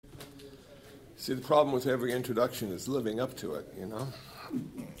See, the problem with every introduction is living up to it, you know?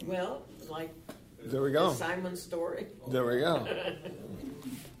 Well, like there we go. Simon's story. There we go.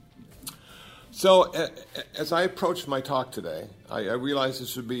 So, as I approached my talk today, I realized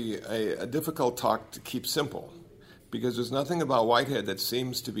this would be a difficult talk to keep simple, because there's nothing about Whitehead that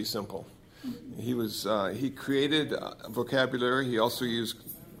seems to be simple. He created vocabulary. He also used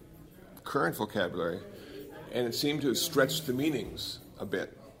current vocabulary, and it seemed to stretch the meanings a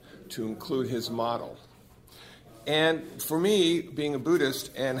bit to include his model. And for me, being a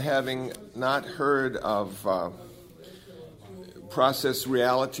Buddhist and having not heard of process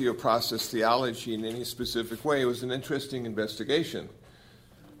reality or process theology in any specific way, it was an interesting investigation.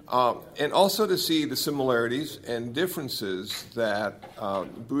 And also to see the similarities and differences that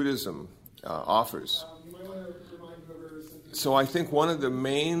Buddhism offers. So I think one of the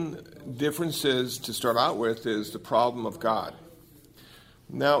main differences to start out with is the problem of God.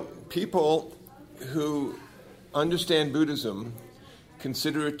 Now, people who understand Buddhism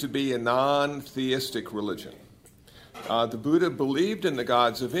consider it to be a non-theistic religion. The Buddha believed in the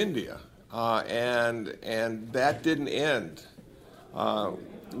gods of India, and that didn't end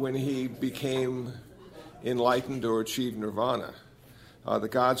when he became enlightened or achieved nirvana. The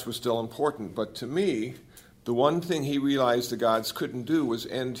gods were still important, but to me, the one thing he realized the gods couldn't do was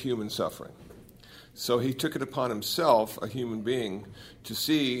end human suffering. So he took it upon himself, a human being, to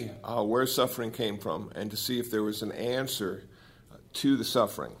see where suffering came from and to see if there was an answer to the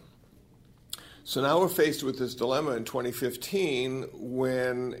suffering. So now we're faced with this dilemma in 2015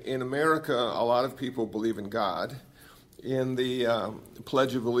 when in America a lot of people believe in God. In the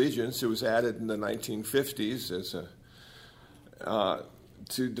Pledge of Allegiance, it was added in the 1950s as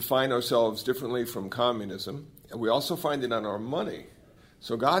to define ourselves differently from communism. And we also find it on our money.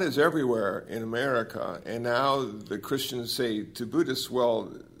 So God is everywhere in America, and now the Christians say to Buddhists,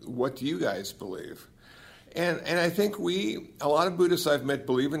 well, what do you guys believe? And I think a lot of Buddhists I've met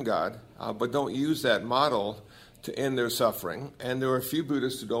believe in God, but don't use that model to end their suffering. And there are a few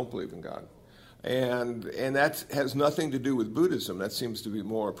Buddhists who don't believe in God. And that has nothing to do with Buddhism. That seems to be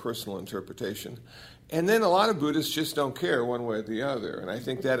more a personal interpretation. And then a lot of Buddhists just don't care one way or the other. And I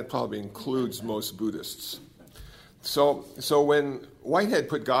think that it probably includes most Buddhists. So when Whitehead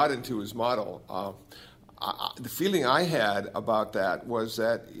put God into his model, the feeling I had about that was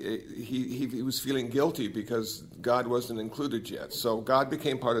that he was feeling guilty because God wasn't included yet. So God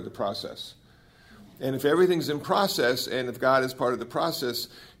became part of the process. And if everything's in process, and if God is part of the process,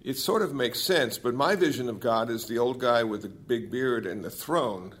 it sort of makes sense. But my vision of God is the old guy with the big beard and the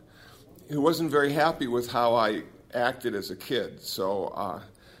throne who wasn't very happy with how I acted as a kid. So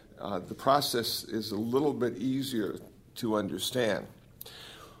the process is a little bit easier to understand.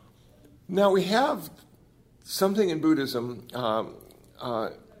 Now we have something in Buddhism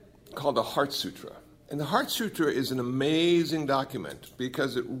called the Heart Sutra. And the Heart Sutra is an amazing document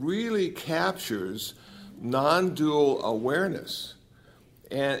because it really captures non-dual awareness.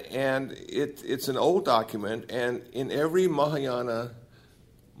 And it's an old document, and in every Mahayana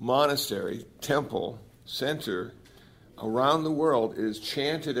monastery, temple, center, around the world, it is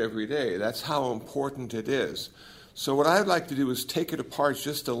chanted every day. That's how important it is. So what I'd like to do is take it apart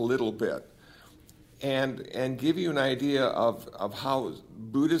just a little bit and give you an idea of how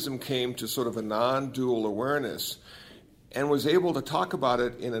Buddhism came to sort of a non-dual awareness and was able to talk about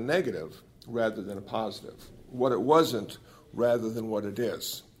it in a negative rather than a positive, what it wasn't rather than what it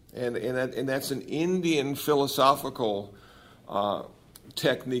is. And that's an Indian philosophical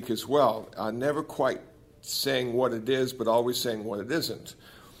technique as well, never quite saying what it is, but always saying what it isn't.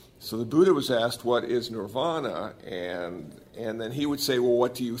 So the Buddha was asked, what is nirvana? And then he would say, well,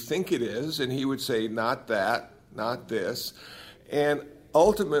 what do you think it is? And he would say, not that, not this. And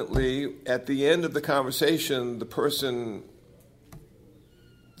ultimately, at the end of the conversation, the person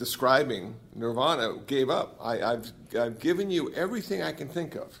describing nirvana gave up. I've given you everything I can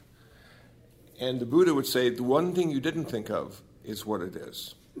think of. And the Buddha would say, the one thing you didn't think of is what it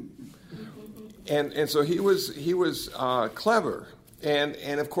is. And so he was clever.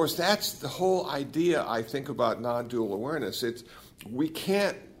 And of course, that's the whole idea, I think, about non-dual awareness. We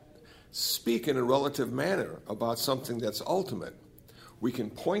can't speak in a relative manner about something that's ultimate. We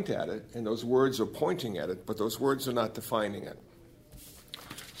can point at it, and those words are pointing at it, but those words are not defining it.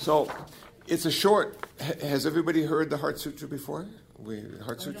 So it's a short... Has everybody heard the Heart Sutra before?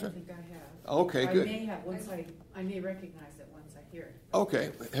 Heart Sutra? I don't think I have. Okay, good. I may have I may recognize it once I hear it.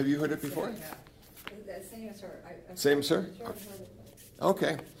 Okay. Have you heard it before? Same as her. Same as her?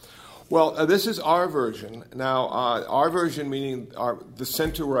 Okay. Well, this is our version. Now, our version meaning the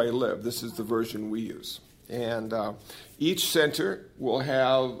center where I live. This is the version we use. And each center will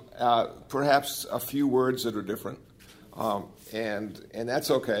have perhaps a few words that are different. And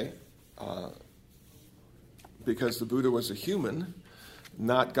that's okay, because the Buddha was a human,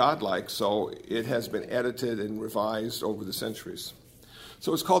 not godlike, so it has been edited and revised over the centuries.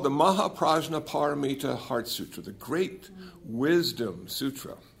 So it's called the Mahaprajna Paramita Heart Sutra, the Great Wisdom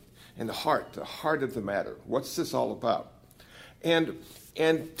Sutra. And the heart of the matter. What's this all about? And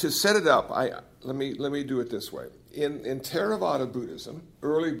to set it up, let me do it this way. In Theravada Buddhism,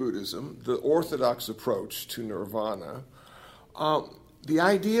 early Buddhism, the orthodox approach to nirvana, the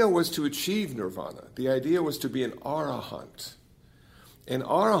idea was to achieve nirvana. The idea was to be an arahant. An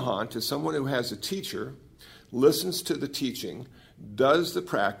arahant is someone who has a teacher, listens to the teaching, does the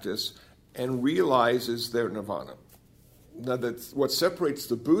practice, and realizes their nirvana. Now, what separates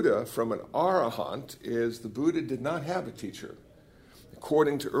the Buddha from an arahant is the Buddha did not have a teacher.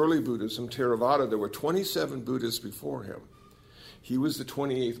 According to early Buddhism, Theravada, there were 27 Buddhas before him. He was the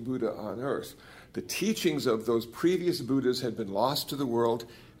 28th Buddha on earth. The teachings of those previous Buddhas had been lost to the world.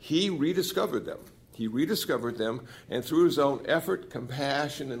 He rediscovered them. And through his own effort,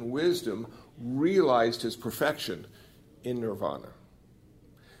 compassion, and wisdom, realized his perfection in nirvana.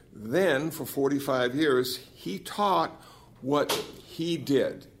 Then, for 45 years, he taught what he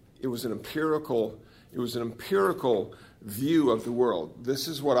did. It was an empirical view of the world. This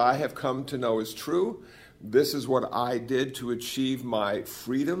is what I have come to know is true. This is what I did to achieve my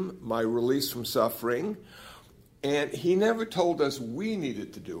freedom, my release from suffering. And he never told us we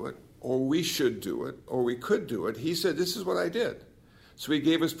needed to do it, or we should do it, or we could do it. He said, this is what I did. So he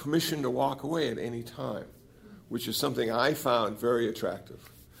gave us permission to walk away at any time, which is something I found very attractive.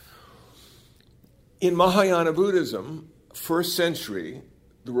 In Mahayana Buddhism, first century,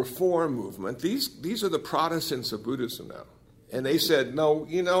 the Reform movement, these are the Protestants of Buddhism now. And they said, no,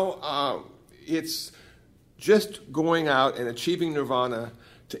 it's just going out and achieving nirvana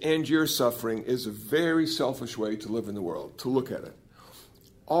to end your suffering is a very selfish way to live in the world, to look at it.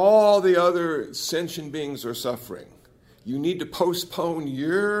 All the other sentient beings are suffering. You need to postpone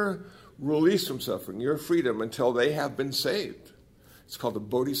your release from suffering, your freedom, until they have been saved. It's called the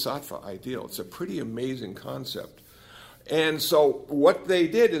Bodhisattva ideal. It's a pretty amazing concept. And so what they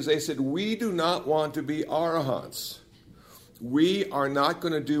did is they said, we do not want to be arahants. We are not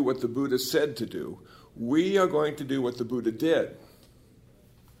going to do what the Buddha said to do. We are going to do what the Buddha did.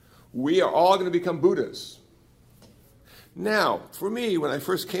 We are all going to become Buddhas. Now, for me, when I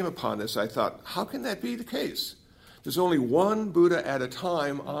first came upon this, I thought, how can that be the case? There's only one Buddha at a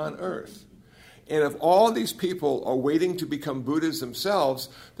time on earth. And if all these people are waiting to become Buddhas themselves,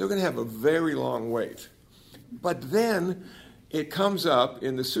 they're going to have a very long wait. But then it comes up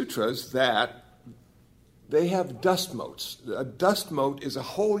in the sutras that they have dust motes. A dust mote is a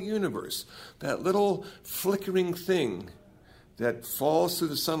whole universe. That little flickering thing that falls through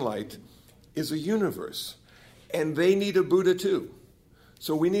the sunlight is a universe. And they need a Buddha too.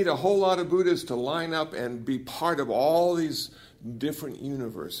 So we need a whole lot of Buddhas to line up and be part of all these different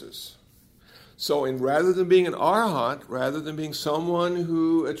universes. So rather than being an arahant, rather than being someone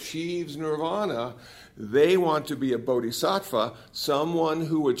who achieves nirvana, they want to be a bodhisattva, someone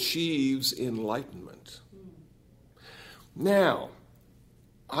who achieves enlightenment. Now,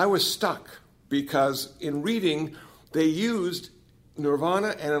 I was stuck because in reading, they used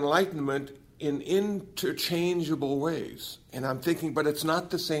nirvana and enlightenment in interchangeable ways. And I'm thinking, but it's not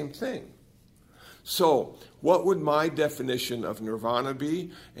the same thing. So, what would my definition of nirvana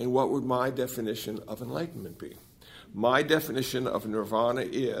be, and what would my definition of enlightenment be? My definition of nirvana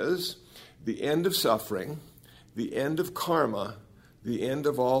is the end of suffering, the end of karma, the end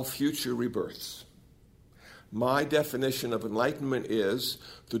of all future rebirths. My definition of enlightenment is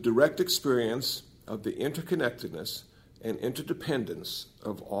the direct experience of the interconnectedness and interdependence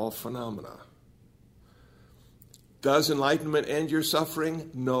of all phenomena. Does enlightenment end your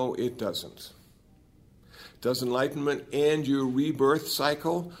suffering? No, it doesn't. Does enlightenment end your rebirth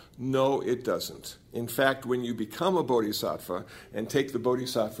cycle? No, it doesn't. In fact, when you become a bodhisattva and take the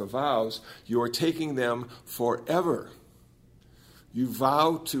bodhisattva vows, you are taking them forever. You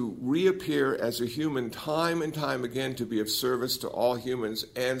vow to reappear as a human time and time again to be of service to all humans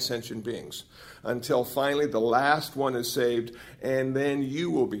and sentient beings, until finally the last one is saved, and then you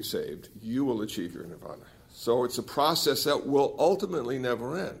will be saved. You will achieve your nirvana. So it's a process that will ultimately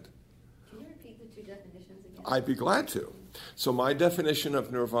never end. Can you repeat the two definitions again? I'd be glad to. So my definition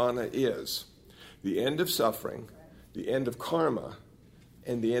of nirvana is the end of suffering, the end of karma,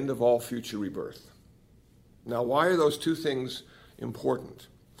 and the end of all future rebirth. Now, why are those two things important?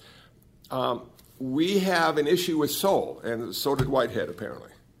 We have an issue with soul, and so did Whitehead, apparently.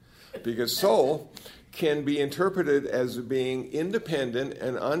 Because soul can be interpreted as being independent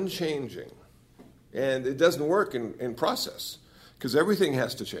and unchanging. And it doesn't work in process, because everything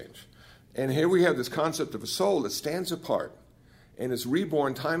has to change. And here we have this concept of a soul that stands apart and is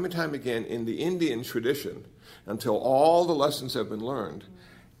reborn time and time again in the Indian tradition until all the lessons have been learned.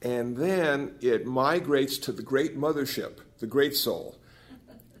 And then it migrates to the great mothership, the great soul.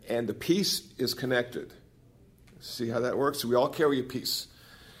 And the piece is connected. See how that works? We all carry a piece.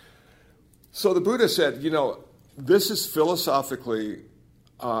 So the Buddha said, this is philosophically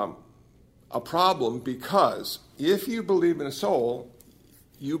a problem, because if you believe in a soul,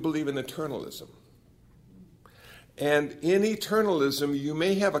 you believe in eternalism. And in eternalism, you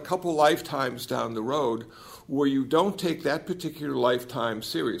may have a couple lifetimes down the road where you don't take that particular lifetime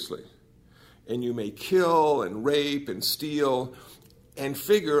seriously. And you may kill and rape and steal and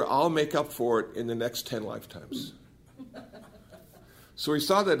figure, I'll make up for it in the next 10 lifetimes. So he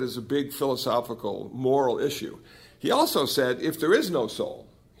saw that as a big philosophical, moral issue. He also said, if there is no soul,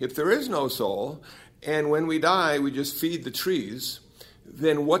 and when we die we just feed the trees,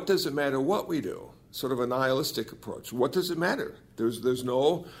 then what does it matter what we do? Sort of a nihilistic approach. What does it matter? There's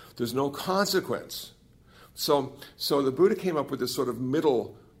no consequence. So the Buddha came up with this sort of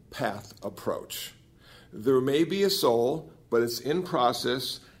middle path approach. There may be a soul, but it's in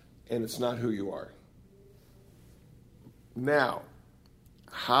process, and it's not who you are. Now,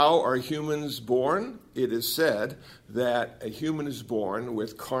 how are humans born? It is said that a human is born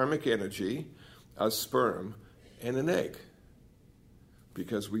with karmic energy, a sperm, and an egg.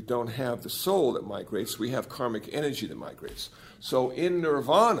 Because we don't have the soul that migrates, we have karmic energy that migrates. So in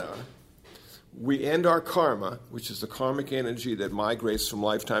nirvana, we end our karma, which is the karmic energy that migrates from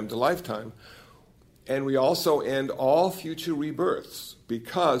lifetime to lifetime, and we also end all future rebirths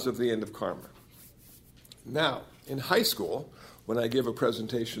because of the end of karma. Now, in high school, when I give a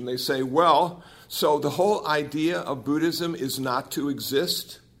presentation, they say, well, so the whole idea of Buddhism is not to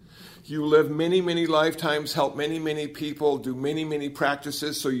exist? You live many, many lifetimes, help many, many people, do many, many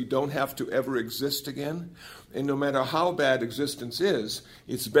practices so you don't have to ever exist again? And no matter how bad existence is,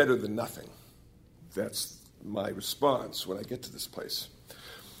 it's better than nothing. That's my response when I get to this place.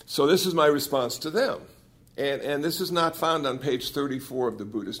 So this is my response to them. And this is not found on page 34 of the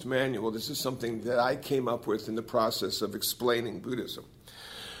Buddhist Manual. This is something that I came up with in the process of explaining Buddhism.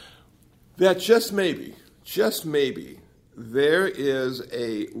 That just maybe, there is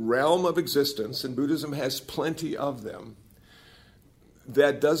a realm of existence, and Buddhism has plenty of them,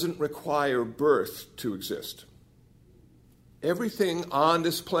 that doesn't require birth to exist. Everything on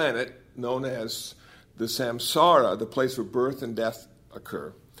this planet, known as the samsara, the place where birth and death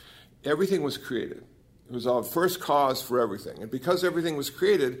occur, everything was created. It was our first cause for everything. And because everything was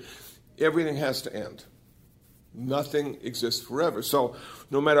created, everything has to end. Nothing exists forever. So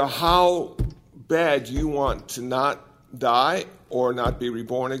no matter how bad you want to not die or not be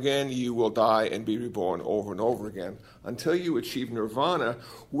reborn again, you will die and be reborn over and over again until you achieve nirvana,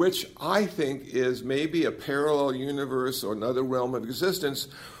 which I think is maybe a parallel universe or another realm of existence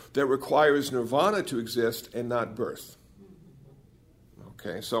that requires nirvana to exist and not birth.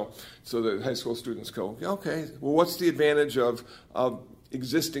 Okay, so the high school students go, okay, well, what's the advantage of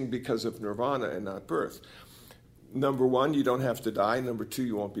existing because of nirvana and not birth? Number one, you don't have to die. Number two,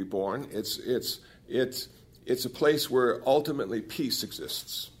 you won't be born. It's a place where ultimately peace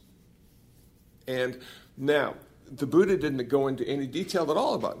exists. And now, the Buddha didn't go into any detail at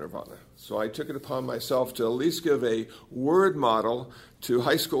all about nirvana. So I took it upon myself to at least give a word model to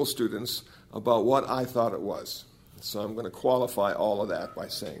high school students about what I thought it was. So I'm going to qualify all of that by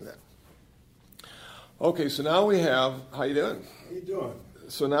saying that. Okay, so now we have, how you doing? How you doing?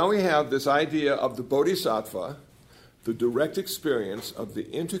 So now we have this idea of the bodhisattva, the direct experience of the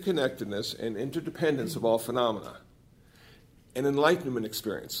interconnectedness and interdependence of all phenomena. An enlightenment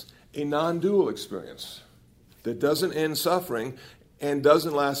experience, a non-dual experience that doesn't end suffering and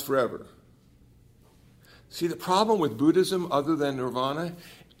doesn't last forever. See, the problem with Buddhism, other than nirvana,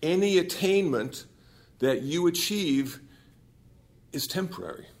 any attainment that you achieve is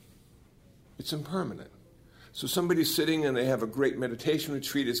temporary. It's impermanent. So somebody's sitting and they have a great meditation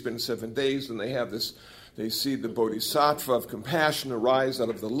retreat. It's been 7 days, and they have this. They see the bodhisattva of compassion arise out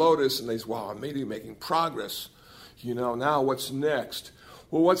of the lotus, and they say, wow, I'm maybe making progress. Now what's next?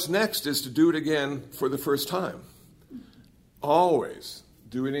 Well, what's next is to do it again for the first time. Always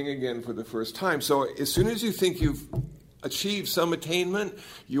doing it again for the first time. So as soon as you think you've achieved some attainment,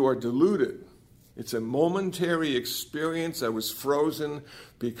 you are deluded. It's a momentary experience that was frozen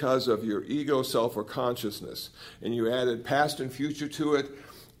because of your ego, self, or consciousness. And you added past and future to it,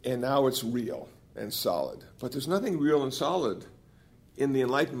 and now it's real and solid. But there's nothing real and solid in the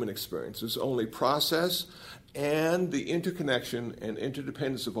Enlightenment experience. There's only process and the interconnection and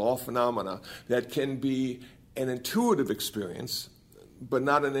interdependence of all phenomena that can be an intuitive experience, but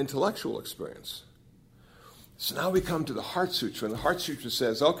not an intellectual experience. So now we come to the Heart Sutra, and the Heart Sutra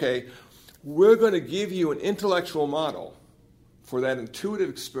says, okay, we're going to give you an intellectual model for that intuitive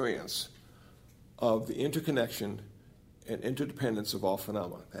experience of the interconnection and interdependence of all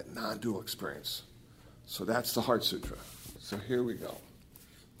phenomena, that non-dual experience. So that's the Heart Sutra. So here we go.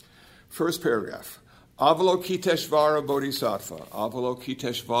 First paragraph. Avalokiteshvara Bodhisattva.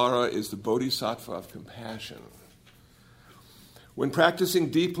 Avalokiteshvara is the Bodhisattva of compassion. When practicing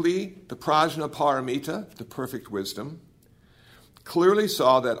deeply the Prajnaparamita, the perfect wisdom, clearly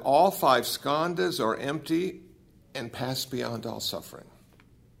saw that all 5 skandhas are empty and pass beyond all suffering.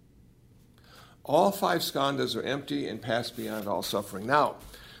 All 5 skandhas are empty and pass beyond all suffering. Now,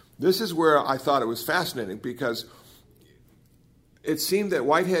 this is where I thought it was fascinating, because it seemed that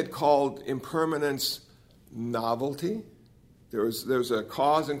Whitehead called impermanence novelty. There's a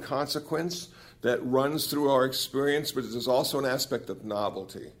cause and consequence that runs through our experience, but there's also an aspect of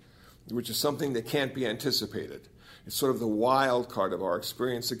novelty, which is something that can't be anticipated. It's sort of the wild card of our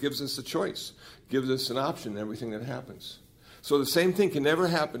experience. It gives us a choice, gives us an option in everything that happens. So the same thing can never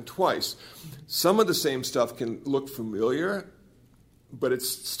happen twice. Some of the same stuff can look familiar, but it's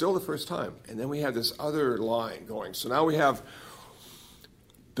still the first time. And then we have this other line going. So now we have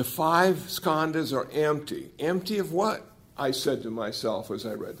the 5 skandhas are empty. Empty of what? I said to myself as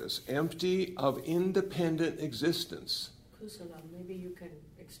I read this. Empty of independent existence. Kusala, maybe you can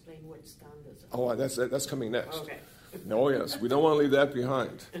explain what skandhas Oh, are. that's coming next. Okay. No, yes. We don't want to leave that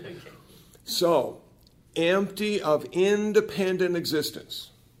behind. Okay. So, empty of independent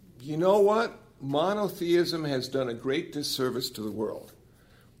existence. You know what? Monotheism has done a great disservice to the world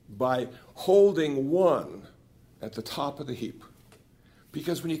by holding one at the top of the heap.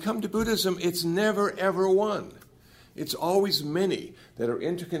 Because when you come to Buddhism, it's never, ever one. It's always many that are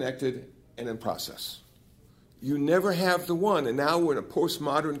interconnected and in process. You never have the one, and now we're in a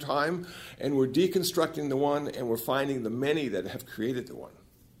postmodern time, and we're deconstructing the one, and we're finding the many that have created the one.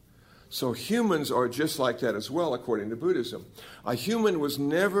 So humans are just like that as well, according to Buddhism. A human was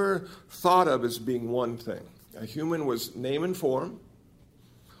never thought of as being one thing. A human was name and form,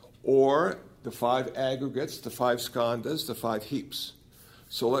 or the 5 aggregates, the 5 skandhas, the 5 heaps.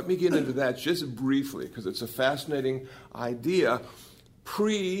 So let me get into that just briefly, because it's a fascinating idea.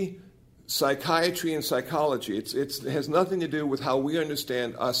 Pre-psychiatry and psychology, it has nothing to do with how we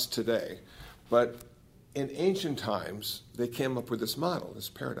understand us today. But in ancient times, they came up with this model, this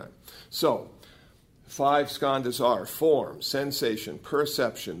paradigm. So, 5 skandhas are form, sensation,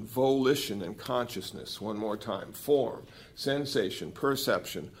 perception, volition, and consciousness. One more time. Form, sensation,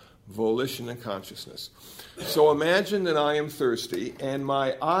 perception, volition, and consciousness. So imagine that I am thirsty, and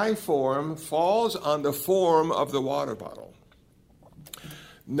my I form falls on the form of the water bottle.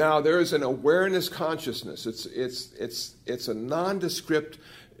 Now there is an awareness consciousness. It's a nondescript.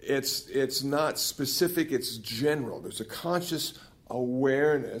 It's not specific. It's general. There's a conscious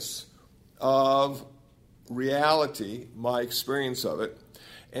awareness of reality, my experience of it,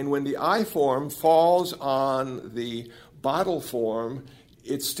 and when the I form falls on the bottle form,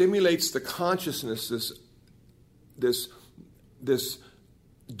 it stimulates the consciousness, this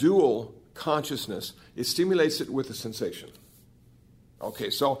dual consciousness. It stimulates it with a sensation. Okay,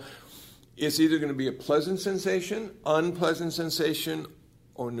 so it's either going to be a pleasant sensation, unpleasant sensation,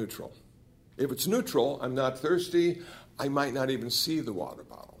 or neutral. If it's neutral, I'm not thirsty, I might not even see the water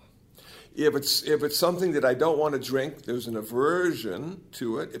bottle. If it's something that I don't want to drink, there's an aversion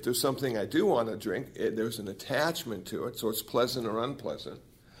to it. If there's something I do want to drink, there's an attachment to it, so it's pleasant or unpleasant.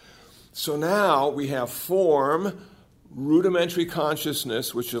 So now we have form, rudimentary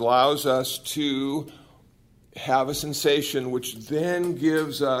consciousness, which allows us to have a sensation, which then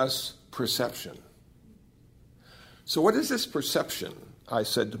gives us perception. So what is this perception? I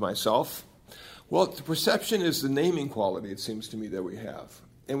said to myself. Well, the perception is the naming quality, it seems to me, that we have.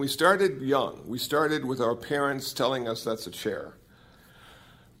 And we started young. We started with our parents telling us that's a chair.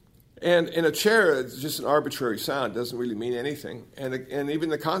 And in a chair, it's just an arbitrary sound. It doesn't really mean anything. And even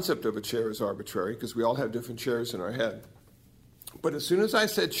the concept of a chair is arbitrary because we all have different chairs in our head. But as soon as I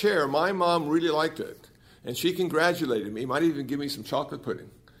said chair, my mom really liked it. And she congratulated me, might even give me some chocolate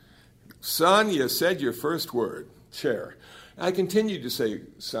pudding. Son, you said your first word, chair. I continued to say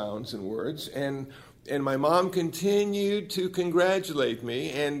sounds and words, and my mom continued to congratulate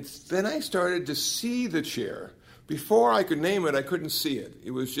me, and then I started to see the chair. Before I could name it, I couldn't see it.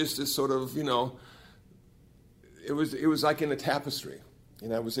 It was just this sort of, it was like in a tapestry.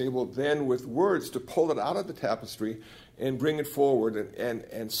 And I was able then with words to pull it out of the tapestry and bring it forward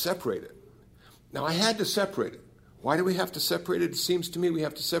and separate it. Now I had to separate it. Why do we have to separate it? It seems to me we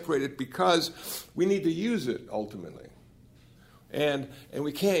have to separate it because we need to use it ultimately. And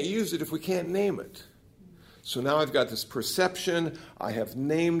we can't use it if we can't name it. So now I've got this perception, I have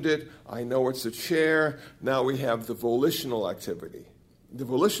named it, I know it's a chair, now we have the volitional activity. The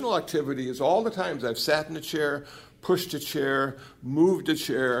volitional activity is all the times I've sat in a chair, pushed a chair, moved a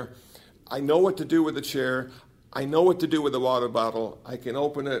chair, I know what to do with the chair, I know what to do with the water bottle, I can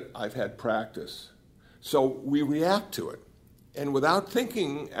open it, I've had practice. So we react to it. And without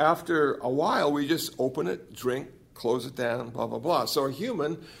thinking, after a while, we just open it, drink, close it down, blah, blah, blah. So a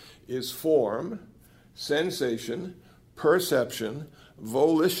human is form, sensation, perception,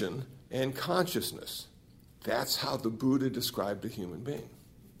 volition, and consciousness. That's how the Buddha described a human being.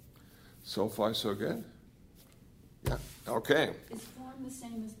 So far, so good? Yeah, okay. Is form the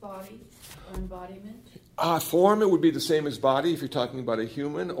same as body or embodiment? Form, it would be the same as body if you're talking about a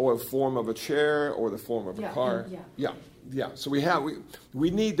human, or a form of a chair, or the form of a car. Yeah. So we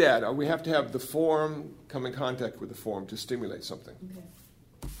need that. We have to have the form come in contact with the form to stimulate something.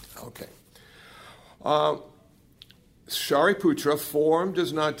 Okay. Shariputra, form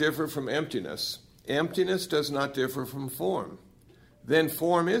does not differ from emptiness. Emptiness does not differ from form. Then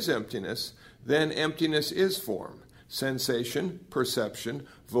form is emptiness. Then emptiness is form. Sensation, perception,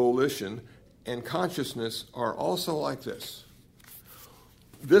 volition, and consciousness are also like this.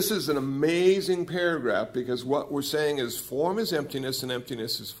 This is an amazing paragraph because what we're saying is form is emptiness and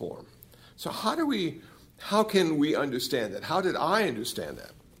emptiness is form. So how can we understand that? How did I understand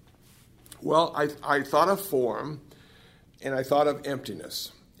that? Well, I thought of form and I thought of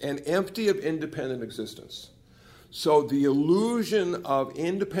emptiness, and empty of independent existence. So the illusion of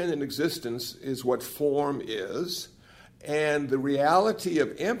independent existence is what form is, and the reality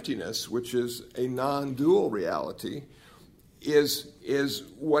of emptiness, which is a non-dual reality, is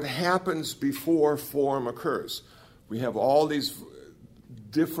what happens before form occurs. We have all these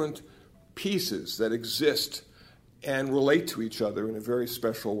different pieces that exist and relate to each other in a very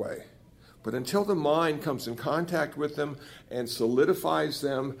special way. But until the mind comes in contact with them and solidifies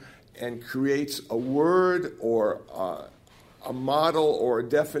them and creates a word or a model or a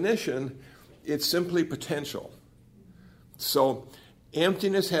definition, it's simply potential. So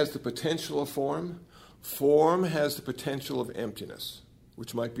emptiness has the potential of form. Form has the potential of emptiness,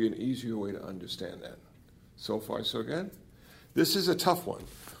 which might be an easier way to understand that. So far, so good? This is a tough one.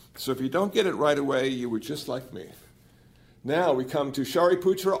 So if you don't get it right away, you were just like me. Now we come to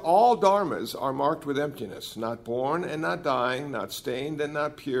Shariputra. All dharmas are marked with emptiness, not born and not dying, not stained and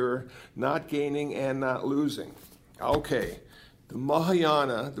not pure, not gaining and not losing. Okay, the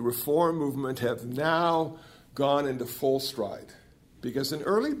Mahayana, the Reform movement, have now gone into full stride. Because in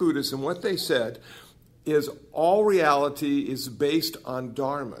early Buddhism, what they said is all reality is based on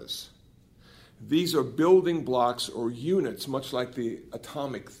dharmas. These are building blocks or units, much like the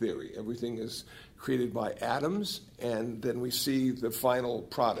atomic theory. Everything is created by atoms, and then we see the final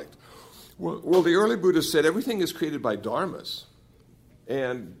product. Well, the early Buddhists said everything is created by dharmas.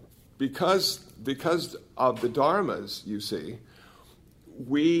 And because of the dharmas, you see,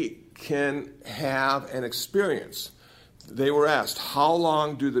 we can have an experience. They were asked, how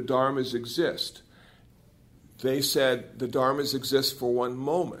long do the dharmas exist? They said the dharmas exist for one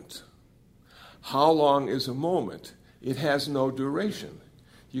moment. How long is a moment? It has no duration.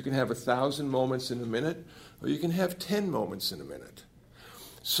 You can have 1,000 moments in a minute, or you can have 10 moments in a minute.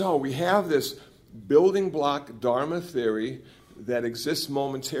 So we have this building block dharma theory that exists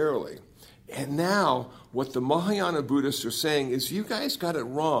momentarily. And now what the Mahayana Buddhists are saying is, you guys got it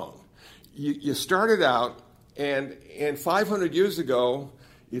wrong. You started out, and 500 years ago,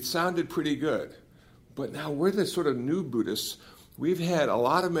 it sounded pretty good. But now we're the sort of new Buddhists. We've had a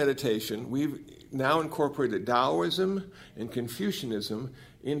lot of meditation. We've now incorporated Taoism and Confucianism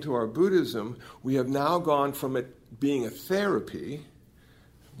into our Buddhism. We have now gone from it being a therapy,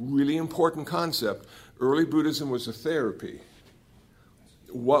 really important concept. Early Buddhism was a therapy.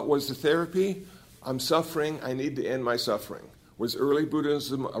 What was the therapy? I'm suffering, I need to end my suffering. Was early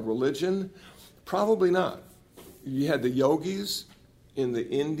Buddhism a religion? Probably not. You had the yogis in the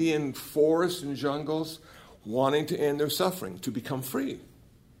Indian forests and jungles wanting to end their suffering, to become free.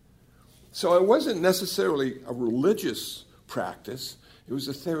 So it wasn't necessarily a religious practice, it was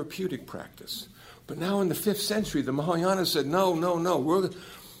a therapeutic practice. But now in the 5th century, the Mahayana said, no.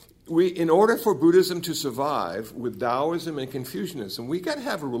 In order for Buddhism to survive with Taoism and Confucianism, we got to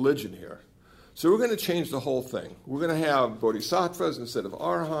have a religion here. So we're going to change the whole thing. We're going to have bodhisattvas instead of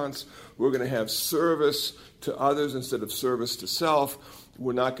arhants. We're going to have service to others instead of service to self.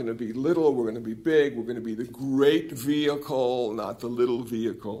 We're not going to be little. We're going to be big. We're going to be the great vehicle, not the little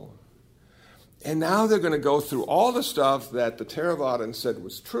vehicle. And now they're going to go through all the stuff that the Theravadins said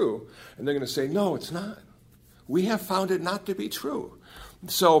was true, and they're going to say, no, it's not. We have found it not to be true.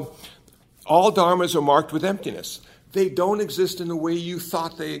 So all dharmas are marked with emptiness. They don't exist in the way you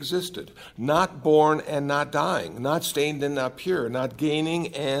thought they existed. Not born and not dying, not stained and not pure, not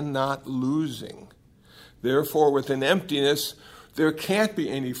gaining and not losing. Therefore, within emptiness, there can't be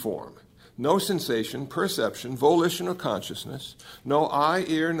any form. No sensation, perception, volition, or consciousness. No eye,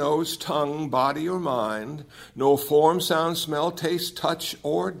 ear, nose, tongue, body, or mind. No form, sound, smell, taste, touch,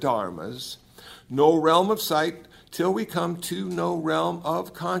 or dharmas. No realm of sight till we come to no realm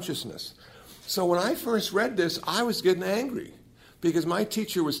of consciousness. So when I first read this, I was getting angry because my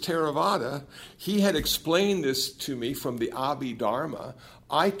teacher was Theravada. He had explained this to me from the Abhidharma.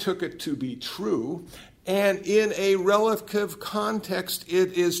 I took it to be true, and in a relative context,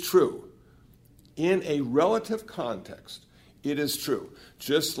 it is true. In a relative context, it is true.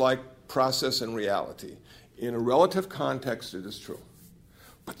 Just like process and reality. In a relative context, it is true.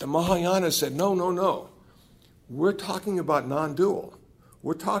 But the Mahayana said, no. We're talking about non-dual.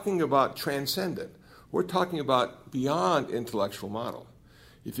 We're talking about transcendent. We're talking about beyond intellectual model.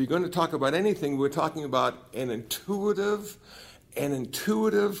 If you're going to talk about anything, we're talking about an intuitive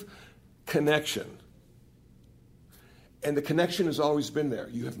connection. And the connection has always been there.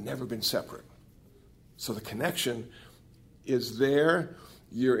 You have never been separate. So the connection is there,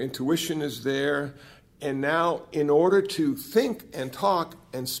 your intuition is there, and now in order to think and talk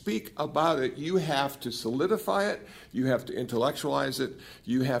and speak about it, you have to solidify it, you have to intellectualize it,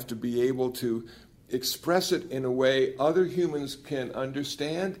 you have to be able to express it in a way other humans can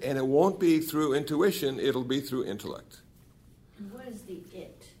understand, and it won't be through intuition, it'll be through intellect. And what is the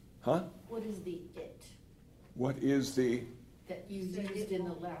it? Huh? What is the it What is the... that you used in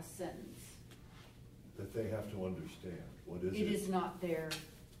the last sentence? That they have to understand. What is it? It is not there,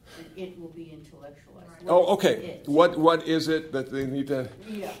 and it will be intellectualized. Right. What Oh, is okay. it? What is it that they need to...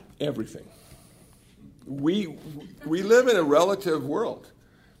 Yeah. Everything. We live in a relative world.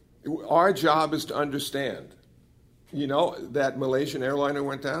 Our job is to understand. You know, that Malaysian airliner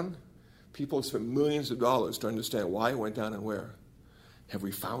went down? People spent millions of dollars to understand why it went down and where. Have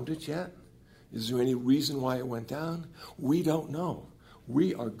we found it yet? Is there any reason why it went down? We don't know.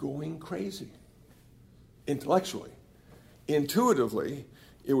 We are going crazy. Intellectually. Intuitively,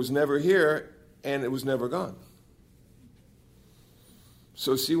 it was never here and it was never gone.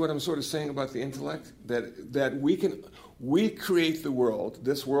 So see what I'm sort of saying about the intellect? That we create the world.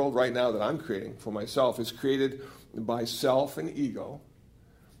 This world right now that I'm creating for myself is created by self and ego.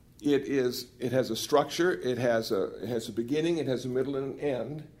 It has a structure, it has a beginning, it has a middle and an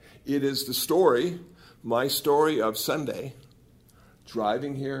end. It is the story, my story of Sunday,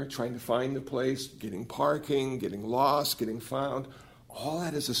 driving here, trying to find the place, getting parking, getting lost, getting found. All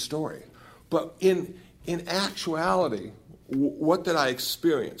that is a story. But in actuality, what did I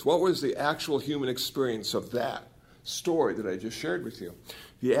experience? What was the actual human experience of that story that I just shared with you?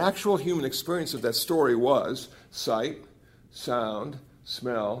 The actual human experience of that story was sight, sound,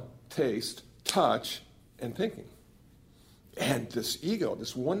 smell, taste, touch, and thinking. And this ego,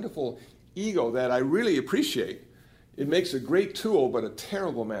 this wonderful ego that I really appreciate, it makes a great tool but a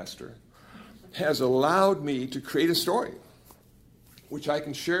terrible master, has allowed me to create a story which I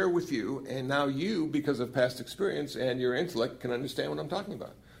can share with you, and now you, because of past experience and your intellect, can understand what I'm talking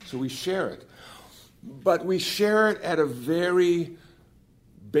about. So we share it. But we share it at a very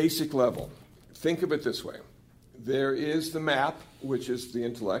basic level. Think of it this way. There is the map, which is the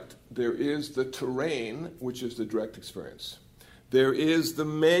intellect. There is the terrain, which is the direct experience. There is the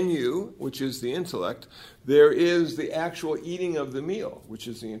menu, which is the intellect. There is the actual eating of the meal, which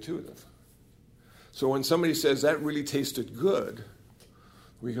is the intuitive. So when somebody says, that really tasted good,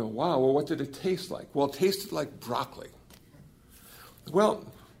 we go, wow, well, what did it taste like? Well, it tasted like broccoli.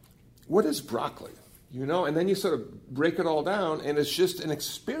 Well, what is broccoli? You know, and then you sort of break it all down, and it's just an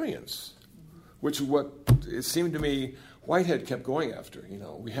experience, which is what it seemed to me Whitehead kept going after. You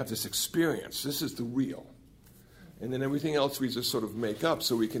know, we have this experience. This is the real. And then everything else we just sort of make up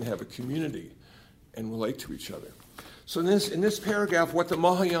so we can have a community and relate to each other. So in this paragraph, what the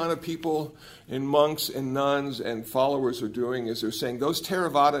Mahayana people and monks and nuns and followers are doing is they're saying those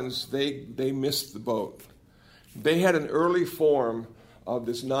Theravadins, they missed the boat. They had an early form of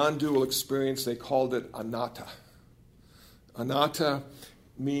this non-dual experience. They called it anatta. Anatta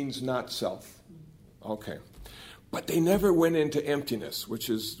means not self. Okay. But they never went into emptiness, which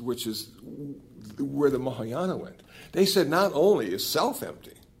is where the Mahayana went. They said not only is self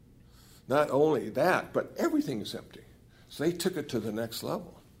empty, not only that, but everything is empty. So they took it to the next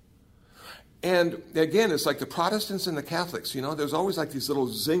level. And again, it's like the Protestants and the Catholics. There's always like these little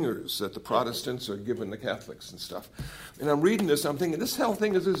zingers that the Protestants are giving the Catholics and stuff. And I'm reading this, I'm thinking, this whole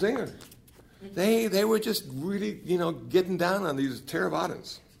thing is a zinger. They were just really, getting down on these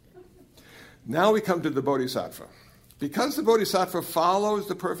Theravadins. Now we come to the Bodhisattva. Because the Bodhisattva follows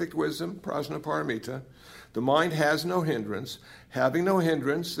the perfect wisdom, prajnaparamita, the mind has no hindrance. Having no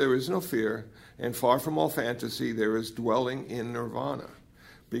hindrance, there is no fear. And far from all fantasy, there is dwelling in nirvana.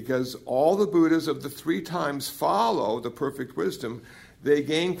 Because all the Buddhas of the 3 times follow the perfect wisdom, they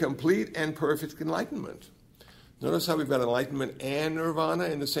gain complete and perfect enlightenment. Notice how we've got enlightenment and nirvana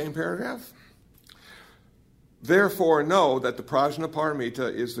in the same paragraph? Therefore, know that the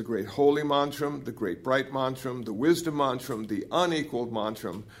prajnaparamita is the great holy mantram, the great bright mantram, the wisdom mantram, the unequaled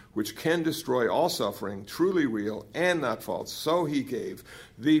mantram, which can destroy all suffering, truly real and not false. So he gave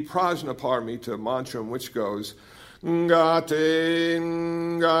the prajnaparamita mantram, which goes,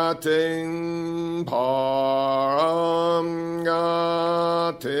 Gaten, gaten, param,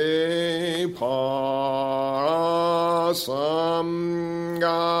 gate, parasam,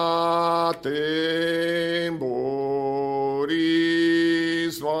 gate,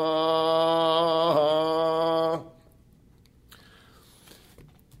 bodhisvaha.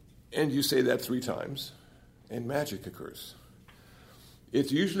 And you say that 3 times, and magic occurs. It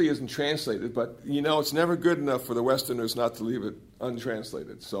usually isn't translated, but it's never good enough for the Westerners not to leave it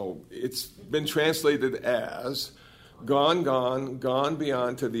untranslated. So it's been translated as gone, gone, gone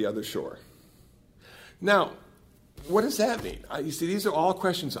beyond to the other shore. Now, what does that mean? You see, these are all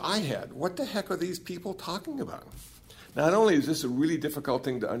questions I had. What the heck are these people talking about? Not only is this a really difficult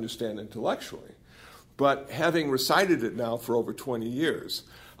thing to understand intellectually, but having recited it now for over 20 years,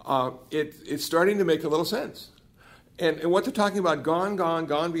 it's starting to make a little sense. And what they're talking about, gone, gone,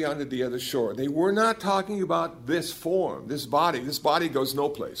 gone beyond to the other shore. They were not talking about this form, this body. This body goes no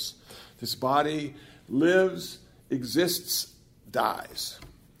place. This body lives, exists, dies.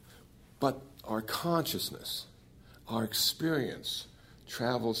 But our consciousness, our experience,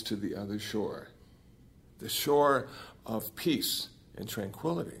 travels to the other shore. The shore of peace and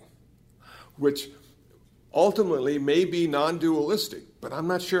tranquility, which ultimately may be non-dualistic, but I'm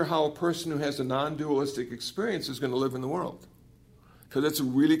not sure how a person who has a non-dualistic experience is going to live in the world, because it's a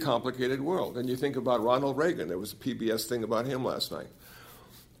really complicated world. And you think about Ronald Reagan. There was a PBS thing about him last night.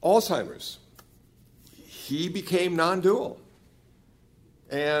 Alzheimer's. He became non-dual,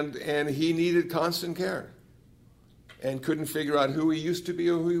 and he needed constant care and couldn't figure out who he used to be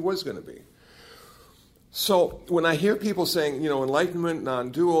or who he was going to be. So when I hear people saying, enlightenment,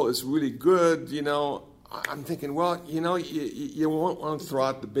 non-dual is really good, I'm thinking, well, you won't want to throw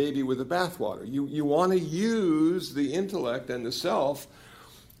out the baby with the bathwater. You want to use the intellect and the self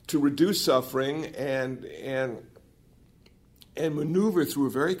to reduce suffering and maneuver through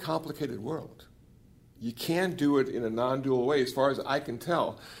a very complicated world. You can't do it in a non-dual way, as far as I can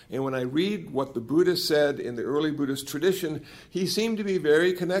tell. And when I read what the Buddha said in the early Buddhist tradition, he seemed to be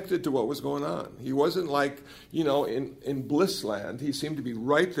very connected to what was going on. He wasn't like, in bliss land. He seemed to be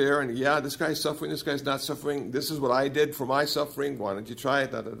right there, and this guy's suffering, this guy's not suffering. This is what I did for my suffering. Why don't you try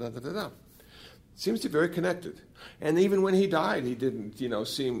it? Da, da, da, da, da, da. Seems to be very connected. And even when he died, he didn't,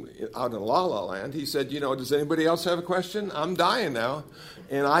 seem out in La La Land. He said, does anybody else have a question? I'm dying now,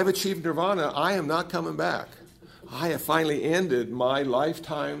 and I've achieved nirvana. I am not coming back. I have finally ended my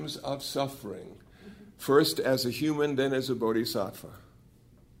lifetimes of suffering, first as a human, then as a bodhisattva.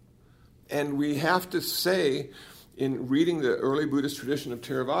 And we have to say, in reading the early Buddhist tradition of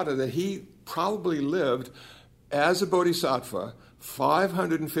Theravada, that he probably lived as a bodhisattva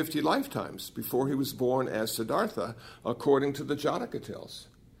 550 lifetimes before he was born as Siddhartha, according to the Jataka tales.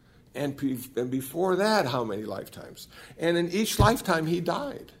 And before that, how many lifetimes? And in each lifetime, he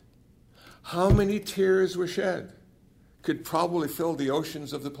died. How many tears were shed? Could probably fill the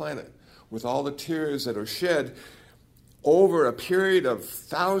oceans of the planet with all the tears that are shed over a period of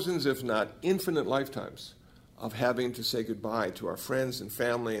thousands, if not infinite lifetimes, of having to say goodbye to our friends and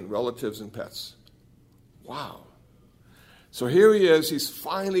family and relatives and pets. Wow. So here he is. He's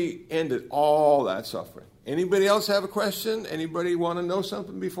finally ended all that suffering. Anybody else have a question? Anybody want to know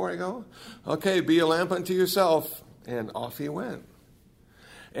something before I go? Okay, be a lamp unto yourself. And off he went.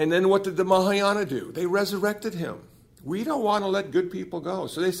 And then what did the Mahayana do? They resurrected him. We don't want to let good people go.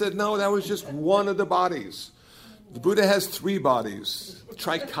 So they said, no, that was just one of the bodies. The Buddha has 3 bodies,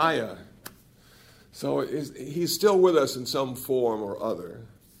 Trikaya. So he's still with us in some form or other.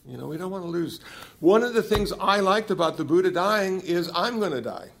 We don't want to lose. One of the things I liked about the Buddha dying is I'm going to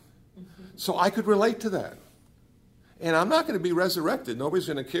die. So I could relate to that. And I'm not going to be resurrected. Nobody's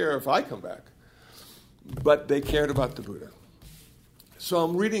going to care if I come back. But they cared about the Buddha. So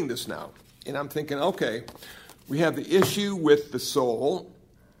I'm reading this now, and I'm thinking, okay, we have the issue with the soul.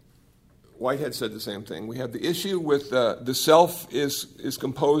 Whitehead said the same thing. We have the issue with the self is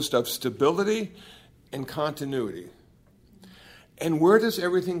composed of stability and continuity. And where does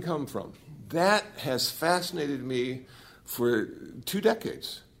everything come from? That has fascinated me for 2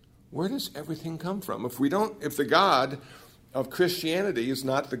 decades. Where does everything come from? If the God of Christianity is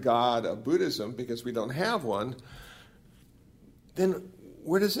not the God of Buddhism, because we don't have one, then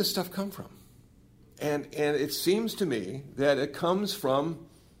where does this stuff come from? And it seems to me that it comes from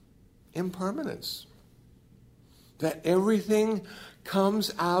impermanence. That everything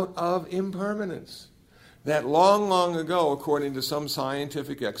comes out of impermanence. That long, long ago, according to some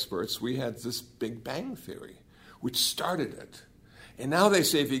scientific experts, we had this Big Bang Theory, which started it. And now they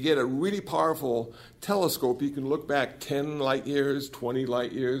say if you get a really powerful telescope, you can look back 10 light years, 20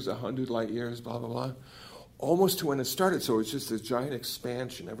 light years, 100 light years, blah, blah, blah, almost to when it started. So it's just this giant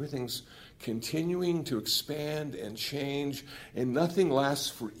expansion. Everything's continuing to expand and change, and nothing lasts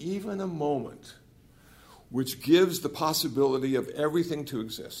for even a moment, which gives the possibility of everything to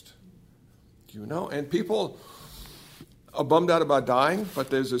exist. And people are bummed out about dying, but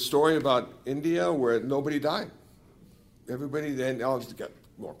there's a story about India where nobody died. Everybody then got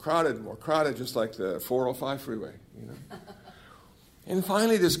more crowded, just like the 405 freeway, And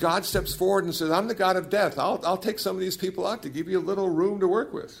finally, this God steps forward and says, I'm the God of death. I'll take some of these people out to give you a little room to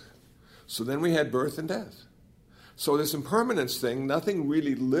work with. So then we had birth and death. So this impermanence thing, nothing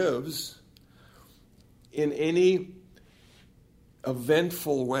really lives in any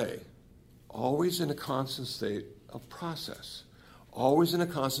eventful way. Always in a constant state of process. Always in a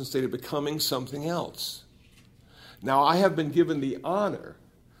constant state of becoming something else. Now, I have been given the honor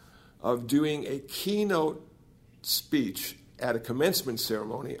of doing a keynote speech at a commencement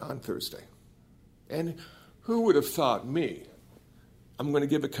ceremony on Thursday. And who would have thought me? I'm going to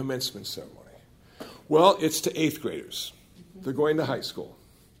give a commencement ceremony. Well, it's to 8th graders. They're going to high school.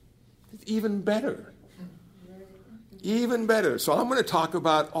 Even better. Even better. So I'm going to talk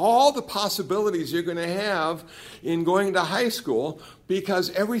about all the possibilities you're going to have in going to high school, because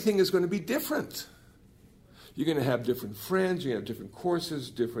everything is going to be different. You're going to have different friends, you're going to have different courses,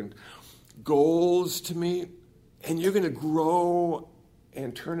 different goals to meet, and you're going to grow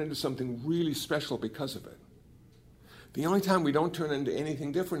and turn into something really special because of it. The only time we don't turn into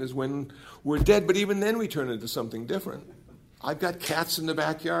anything different is when we're dead, but even then we turn into something different. I've got cats in the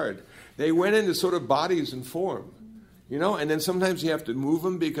backyard. They went into sort of bodies and form. And then sometimes you have to move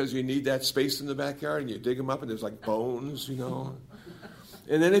them because you need that space in the backyard, and you dig them up and there's like bones,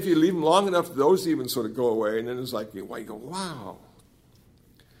 And then if you leave them long enough, those even sort of go away, and then it's like, you go, wow.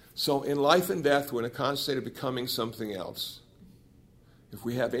 So in life and death, we're in a constant state of becoming something else. If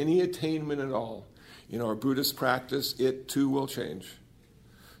we have any attainment at all in our Buddhist practice, it too will change.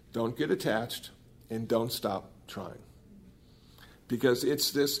 Don't get attached, and don't stop trying. Because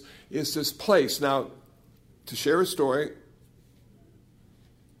it's this place. Now, to share a story,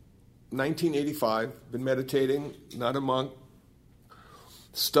 1985, been meditating, not a monk.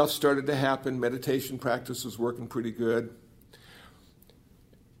 Stuff started to happen. Meditation practice was working pretty good.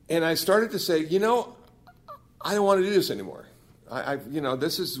 And I started to say, I don't want to do this anymore.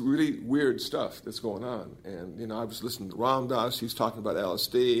 This is really weird stuff that's going on. And, I was listening to Ram Dass. He's talking about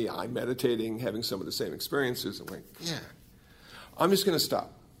LSD. I'm meditating, having some of the same experiences. I'm like, yeah, I'm just going to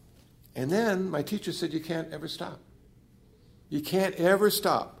stop. And then my teacher said, you can't ever stop. You can't ever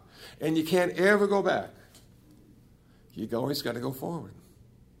stop. And you can't ever go back. You always got to go forward.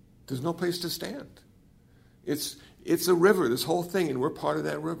 There's no place to stand. It's a river, this whole thing, and we're part of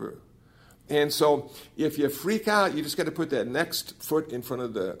that river. And so if you freak out, you just got to put that next foot in front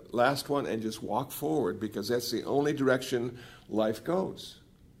of the last one and just walk forward, because that's the only direction life goes.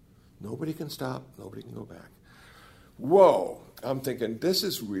 Nobody can stop. Nobody can go back. Whoa. I'm thinking, this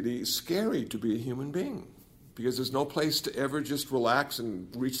is really scary to be a human being, because there's no place to ever just relax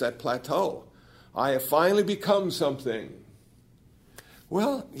and reach that plateau. I have finally become something.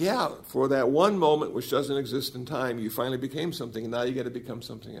 Well, yeah, for that one moment which doesn't exist in time, you finally became something, and now you got to become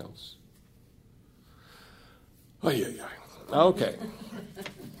something else. Oh, yeah. Okay.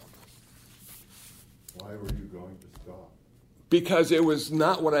 Why were you going to stop? Because it was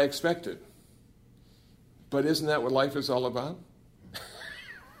not what I expected. But isn't that what life is all about?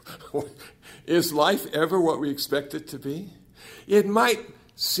 Is life ever what we expect it to be? It might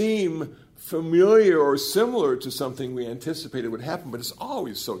seem familiar or similar to something we anticipated would happen, but it's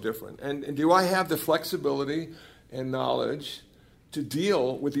always so different. And do I have the flexibility and knowledge to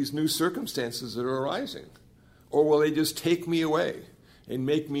deal with these new circumstances that are arising? Or will they just take me away and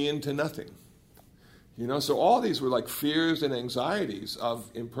make me into nothing? So all these were like fears and anxieties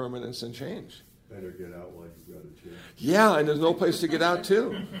of impermanence and change. Better get out while you've got a chance. Yeah, and there's no place to get out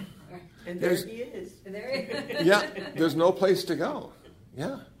to. And there he is. Yeah, there's no place to go.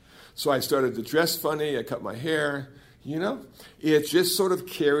 Yeah. So I started to dress funny. I cut my hair. It just sort of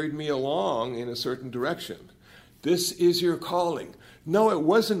carried me along in a certain direction. This is your calling. No, it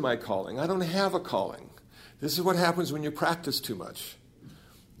wasn't my calling. I don't have a calling. This is what happens when you practice too much.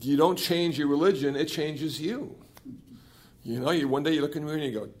 You don't change your religion, it changes you. One day you look in the mirror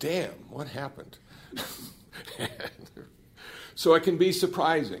and you go, damn, what happened? So it can be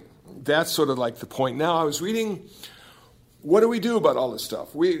surprising. That's sort of like the point. Now, I was reading, what do we do about all this stuff?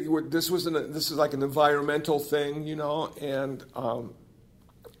 This is like an environmental thing, and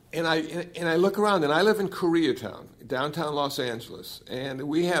I look around, and I live in Koreatown, downtown Los Angeles, and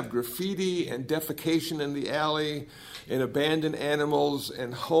we have graffiti and defecation in the alley, and abandoned animals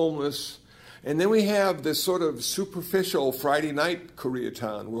and homeless. And then we have this sort of superficial Friday night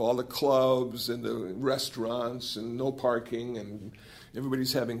Koreatown with all the clubs and the restaurants and no parking and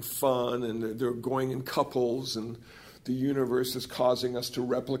everybody's having fun and they're going in couples and the universe is causing us to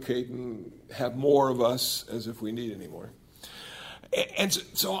replicate and have more of us as if we need any more. And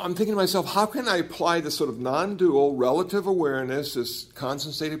so I'm thinking to myself, how can I apply this sort of non-dual relative awareness, this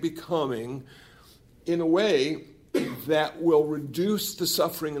concentrated becoming, in a way that will reduce the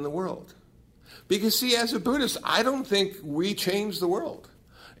suffering in the world? Because, see, as a Buddhist, I don't think we change the world.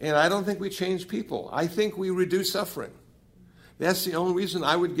 And I don't think we change people. I think we reduce suffering. That's the only reason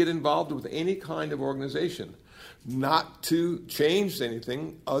I would get involved with any kind of organization. Not to change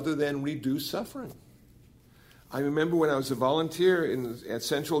anything other than reduce suffering. I remember when I was a volunteer at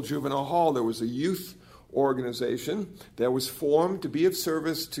Central Juvenile Hall, there was a youth organization that was formed to be of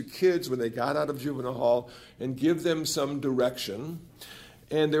service to kids when they got out of juvenile hall and give them some direction.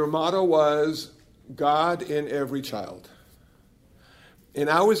 And their motto was, God in every child. And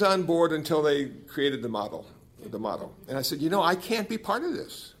I was on board until they created the motto. And I said, I can't be part of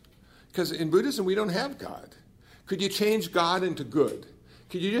this. Because in Buddhism, we don't have God. Could you change God into good?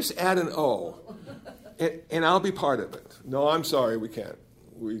 Could you just add an O? And I'll be part of it. No, I'm sorry, we can't.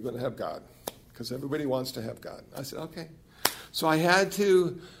 We're going to have God. Because everybody wants to have God. I said, okay. So I had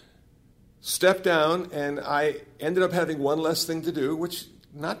to step down, and I ended up having one less thing to do, which,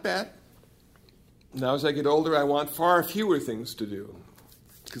 not bad. Now as I get older, I want far fewer things to do.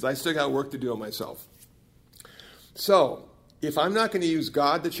 Because I still got work to do on myself. So, if I'm not going to use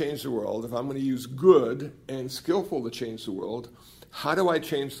God to change the world, if I'm going to use good and skillful to change the world, how do I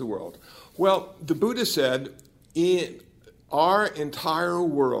change the world? Well, the Buddha said, our entire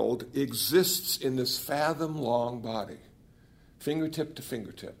world exists in this fathom-long body, fingertip to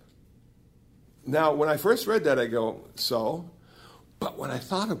fingertip. Now, when I first read that, I go, so? But when I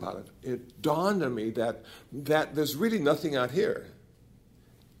thought about it, it dawned on me that there's really nothing out here.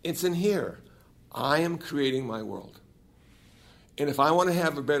 It's in here. I am creating my world. And if I want to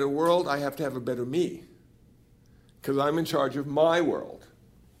have a better world, I have to have a better me. Because I'm in charge of my world.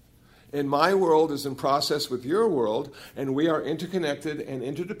 And my world is in process with your world, and we are interconnected and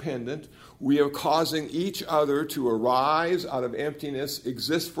interdependent. We are causing each other to arise out of emptiness,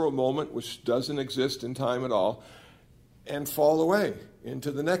 exist for a moment, which doesn't exist in time at all, and fall away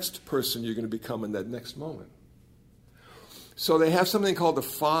into the next person you're going to become in that next moment. So they have something called the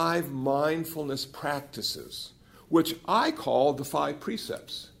 5 mindfulness practices, which I call the 5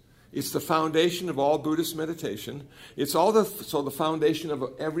 precepts. It's the foundation of all Buddhist meditation. It's the foundation of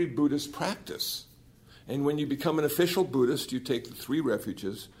every Buddhist practice. And when you become an official Buddhist, you take the 3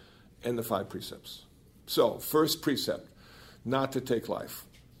 refuges and the 5 precepts. So, first precept, not to take life.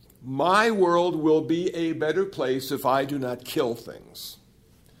 My world will be a better place if I do not kill things.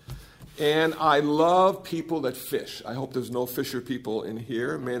 And I love people that fish. I hope there's no fisher people in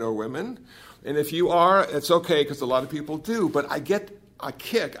here, men or women. And if you are, it's okay because a lot of people do. But I get a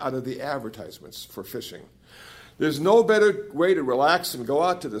kick out of the advertisements for fishing. There's no better way to relax than go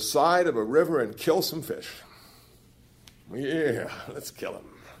out to the side of a river and kill some fish. Yeah, let's kill them.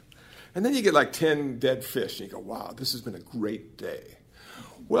 And then you get like 10 dead fish, and you go, wow, this has been a great day.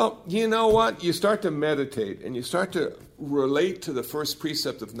 Well, you know what? You start to meditate, and you start to relate to the first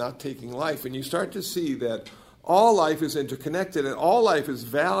precept of not taking life, and you start to see that all life is interconnected, and all life is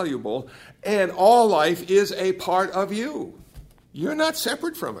valuable, and all life is a part of you. You're not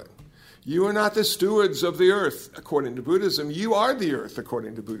separate from it. You are not the stewards of the earth, according to Buddhism. You are the earth,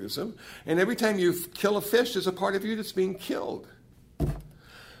 according to Buddhism. And every time you kill a fish, there's a part of you that's being killed.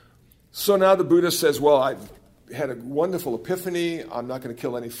 So now the Buddha says, well, I had a wonderful epiphany. I'm not going to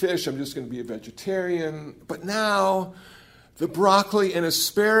kill any fish. I'm just going to be a vegetarian. But now the broccoli and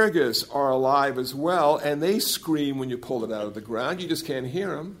asparagus are alive as well, and they scream when you pull it out of the ground. You just can't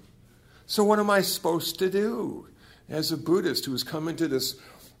hear them. So what am I supposed to do as a Buddhist who has come into this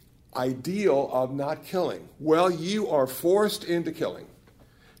ideal of not killing? Well, you are forced into killing.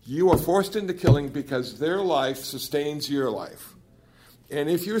 You are forced into killing because their life sustains your life. And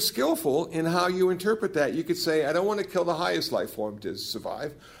if you're skillful in how you interpret that, you could say, I don't want to kill the highest life form to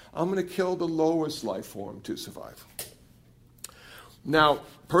survive. I'm going to kill the lowest life form to survive. Now,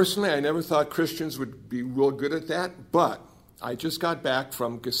 personally, I never thought Christians would be real good at that, but I just got back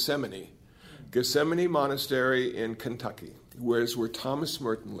from Gethsemane Monastery in Kentucky, where Thomas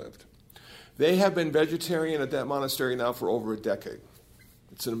Merton lived. They have been vegetarian at that monastery now for over a decade.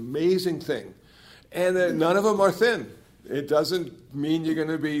 It's an amazing thing. And none of them are thin. It doesn't mean you're going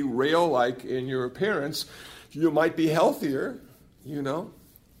to be rail-like in your appearance. You might be healthier,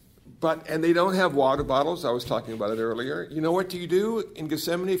 and they don't have water bottles. I was talking about it earlier. You know what do you do in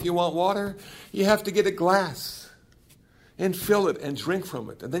Gethsemane if you want water? You have to get a glass and fill it and drink from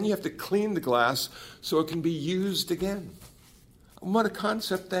it. And then you have to clean the glass so it can be used again. What a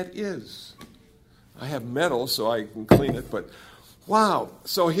concept that is. I have metal so I can clean it, but wow.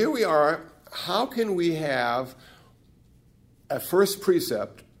 So here we are. How can we have a first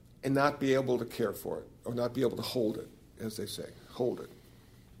precept and not be able to care for it, or not be able to hold it, as they say, hold it?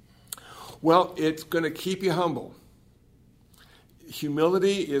 Well, it's going to keep you humble.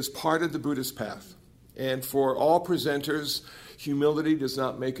 Humility is part of the Buddhist path. And for all presenters, humility does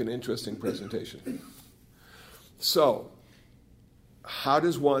not make an interesting presentation. So, how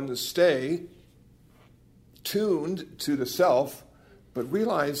does one stay tuned to the self, but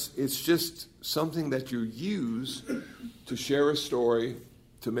realize it's just something that you use to share a story,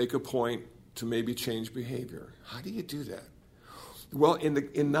 to make a point, to maybe change behavior? How do you do that? Well,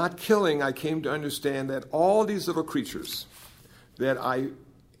 in not killing, I came to understand that all these little creatures that I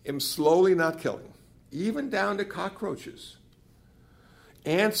am slowly not killing, even down to cockroaches.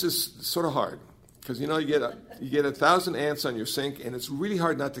 Ants is sort of hard, because you get 1,000 ants on your sink, and it's really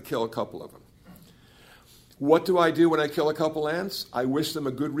hard not to kill a couple of them. What do I do when I kill a couple ants? I wish them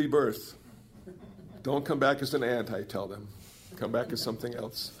a good rebirth. Don't come back as an ant, I tell them. Come back as something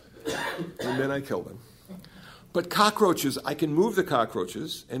else. And then I kill them. But cockroaches, I can move the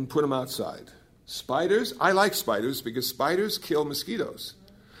cockroaches and put them outside. Spiders, I like spiders because spiders kill mosquitoes.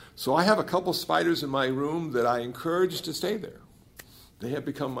 So I have a couple spiders in my room that I encourage to stay there. They have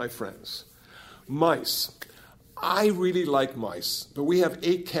become my friends. Mice. I really like mice, but we have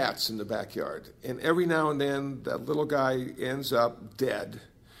 8 cats in the backyard. And every now and then, that little guy ends up dead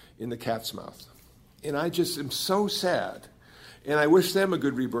in the cat's mouth. And I just am so sad. And I wish them a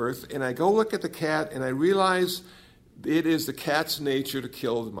good rebirth. And I go look at the cat, and I realize it is the cat's nature to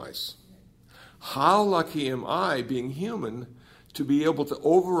kill the mice. How lucky am I, being human, to be able to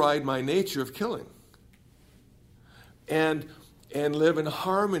override my nature of killing and live in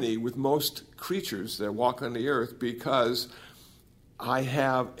harmony with most creatures that walk on the earth, because I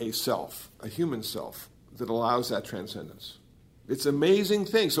have a self, a human self, that allows that transcendence. It's an amazing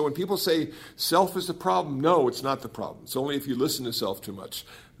thing. So when people say self is the problem, no, it's not the problem. It's only if you listen to self too much,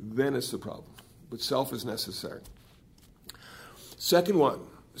 then it's the problem. But self is necessary. Second one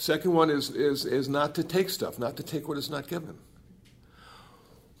is not to take stuff, not to take what is not given.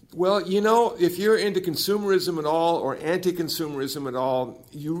 Well, if you're into consumerism at all or anti-consumerism at all,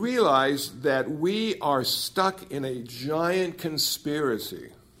 you realize that we are stuck in a giant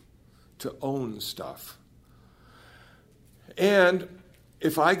conspiracy to own stuff. And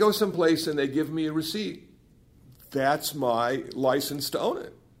if I go someplace and they give me a receipt, that's my license to own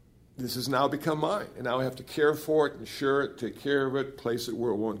it. This has now become mine. And now I have to care for it, insure it, take care of it, place it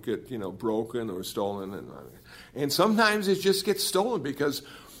where it won't get, broken or stolen. And sometimes it just gets stolen because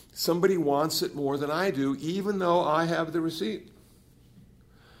somebody wants it more than I do, even though I have the receipt.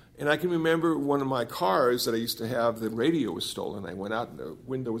 And I can remember one of my cars that I used to have, the radio was stolen. I went out and the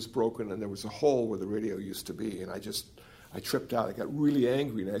window was broken and there was a hole where the radio used to be. And I tripped out. I got really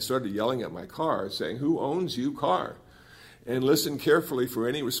angry and I started yelling at my car saying, "Who owns you, car?" And listened carefully for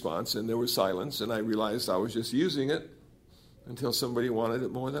any response, and there was silence. And I realized I was just using it until somebody wanted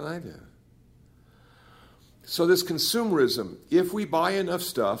it more than I did. So this consumerism, if we buy enough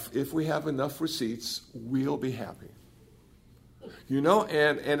stuff, if we have enough receipts, we'll be happy.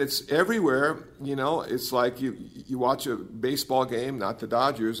 And it's everywhere. It's like you watch a baseball game, not the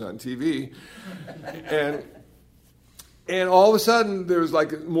Dodgers, on TV, and all of a sudden there's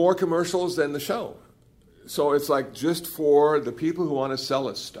like more commercials than the show. So it's like just for the people who want to sell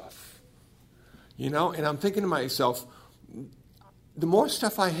us stuff. And I'm thinking to myself, the more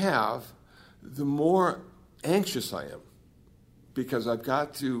stuff I have, the more anxious I am, because I've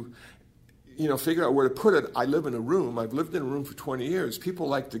got to figure out where to put it. I live in a room. I've lived in a room for 20 years. People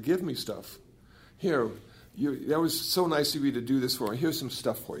like to give me stuff. Here, that was so nice of you to do this for me. Here's some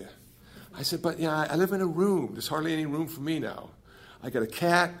stuff for you. I said, but I live in a room. There's hardly any room for me now. I got a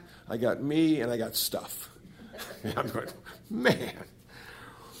cat, I got me, and I got stuff. And I'm going, man.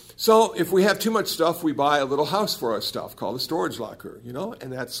 So if we have too much stuff, we buy a little house for our stuff called a storage locker,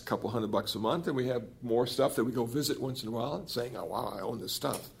 and that's a couple $100 a month. And we have more stuff that we go visit once in a while and saying, oh, wow, I own this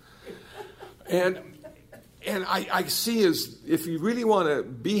stuff. And I see is if you really want to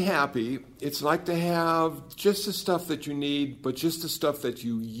be happy, it's like to have just the stuff that you need, but just the stuff that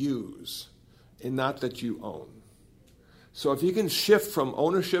you use and not that you own. So if you can shift from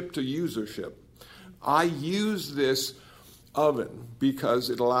ownership to usership, I use this oven because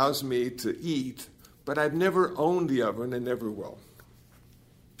it allows me to eat, but I've never owned the oven and never will.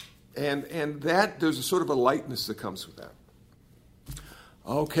 And that there's a sort of a lightness that comes with that.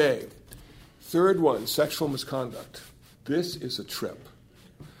 Okay. Third one, sexual misconduct. This is a trip.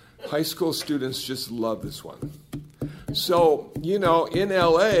 High school students just love this one. So, in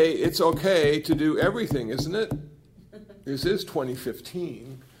LA, it's okay to do everything, isn't it? This is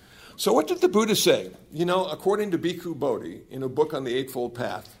 2015. So what did the Buddha say? According to Bhikkhu Bodhi, in a book on the Eightfold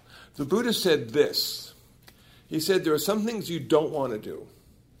Path, the Buddha said this. He said, there are some things you don't want to do.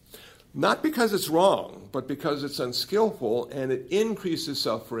 Not because it's wrong, but because it's unskillful and it increases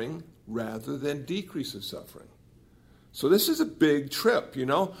suffering rather than decreases suffering. So this is a big trip,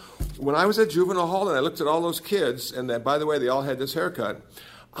 When I was at juvenile hall and I looked at all those kids, and by the way, they all had this haircut,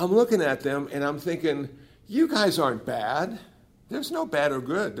 I'm looking at them and I'm thinking, you guys aren't bad. There's no bad or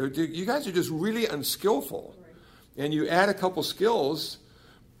good. You guys are just really unskillful. And you add a couple skills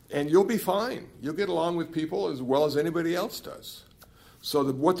and you'll be fine. You'll get along with people as well as anybody else does. So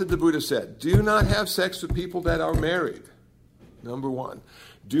what did the Buddha say? Do not have sex with people that are married. Number one.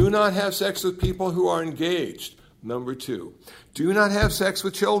 Do not have sex with people who are engaged. Number two. Do not have sex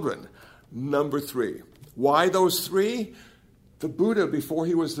with children. Number three. Why those three? The Buddha, before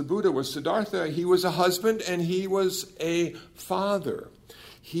he was the Buddha, was Siddhartha. He was a husband and he was a father.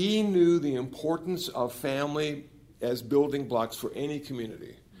 He knew the importance of family as building blocks for any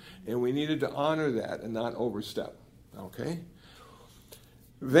community. And we needed to honor that and not overstep. Okay?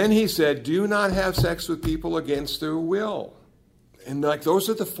 Then he said, do not have sex with people against their will. And those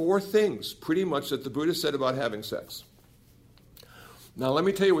are the four things, pretty much, that the Buddha said about having sex. Now, let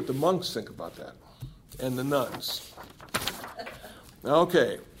me tell you what the monks think about that, and the nuns.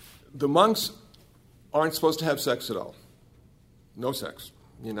 Okay, the monks aren't supposed to have sex at all. No sex,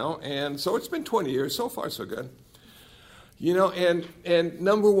 And so it's been 20 years, so far so good. And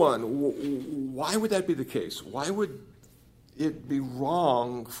number one, why would that be the case? Why would it be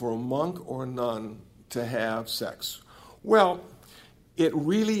wrong for a monk or a nun to have sex? Well, it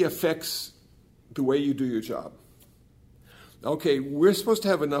really affects the way you do your job. Okay, we're supposed to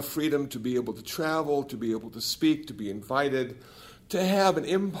have enough freedom to be able to travel, to be able to speak, to be invited, to have an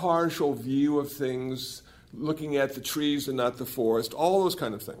impartial view of things, looking at the trees and not the forest, all those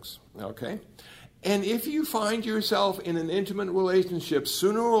kind of things, okay? And if you find yourself in an intimate relationship,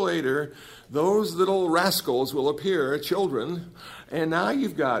 sooner or later, those little rascals will appear, children, and now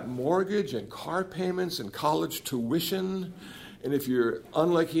you've got mortgage and car payments and college tuition. And if you're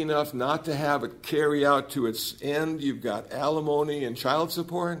unlucky enough not to have it carry out to its end, you've got alimony and child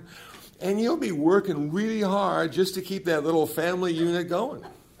support. And you'll be working really hard just to keep that little family unit going.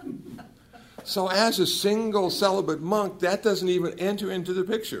 So as a single celibate monk, that doesn't even enter into the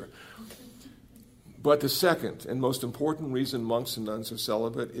picture. But the second and most important reason monks and nuns are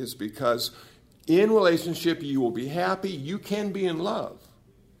celibate is because in relationship you will be happy, you can be in love.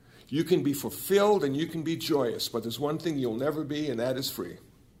 You can be fulfilled and you can be joyous, but there's one thing you'll never be, and that is free.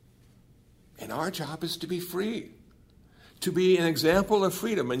 And our job is to be free, to be an example of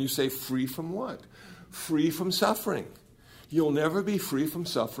freedom. And you say, free from what? Free from suffering. You'll never be free from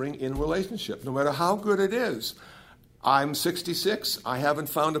suffering in relationship, no matter how good it is. I'm 66. I haven't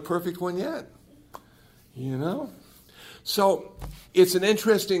found a perfect one yet. So it's an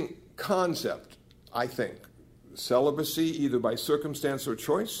interesting concept, I think. Celibacy, either by circumstance or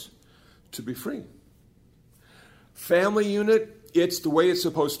choice, to be free. Family unit, it's the way it's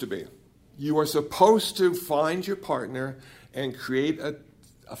supposed to be. You are supposed to find your partner and create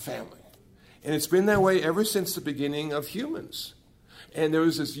a family. And it's been that way ever since the beginning of humans. And there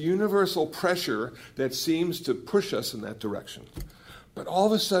is this universal pressure that seems to push us in that direction. But all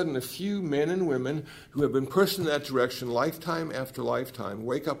of a sudden, a few men and women who have been pushed in that direction lifetime after lifetime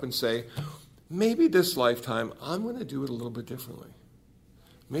wake up and say, maybe this lifetime I'm going to do it a little bit differently.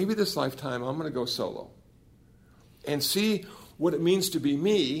 Maybe this lifetime I'm going to go solo and see what it means to be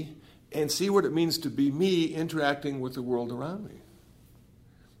me and see what it means to be me interacting with the world around me.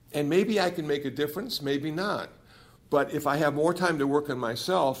 And maybe I can make a difference, maybe not. But if I have more time to work on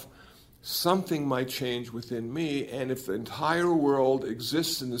myself, something might change within me. And if the entire world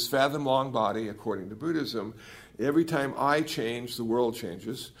exists in this fathom-long body, according to Buddhism, every time I change, the world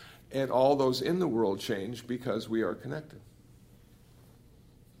changes, and all those in the world change because we are connected.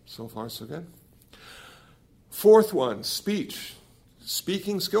 So far, so good. Fourth one, speech.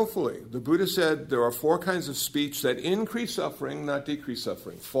 Speaking skillfully. The Buddha said there are 4 kinds of speech that increase suffering, not decrease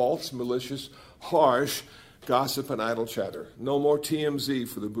suffering. False, malicious, harsh, gossip, and idle chatter. No more TMZ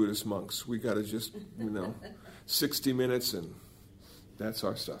for the Buddhist monks. We got to just, 60 minutes and that's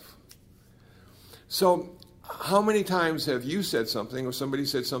our stuff. So how many times have you said something or somebody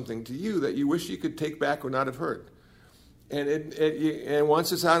said something to you that you wish you could take back or not have heard? And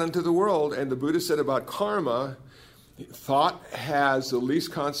once it's out into the world, and the Buddha said about karma, thought has the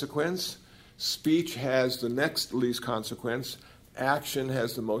least consequence, speech has the next least consequence, action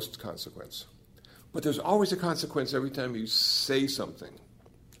has the most consequence. But there's always a consequence every time you say something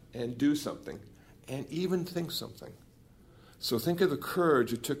and do something and even think something. So think of the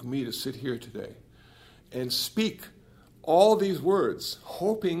courage it took me to sit here today and speak all these words,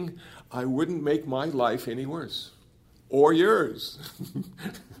 hoping I wouldn't make my life any worse. Or yours.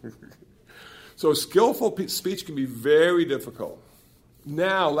 So skillful speech can be very difficult.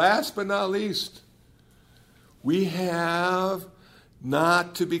 Now, last but not least, we have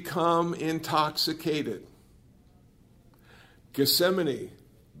not to become intoxicated. Gethsemane,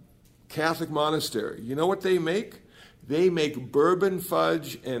 Catholic monastery, you know what they make? They make bourbon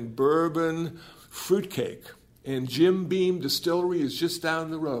fudge and bourbon fruitcake. And Jim Beam Distillery is just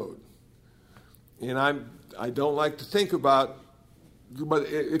down the road. And I don't like to think about, but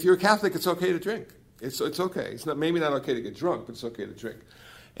if you're a Catholic, it's okay to drink. It's okay. It's not maybe not okay to get drunk, but it's okay to drink.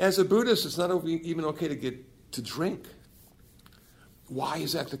 As a Buddhist, it's not even okay to drink. Why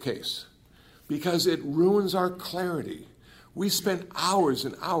is that the case? Because it ruins our clarity. We spend hours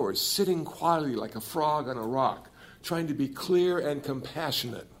and hours sitting quietly like a frog on a rock, trying to be clear and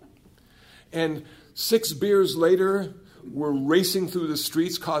compassionate. And 6 beers later, we're racing through the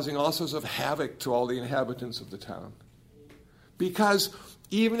streets, causing all sorts of havoc to all the inhabitants of the town. Because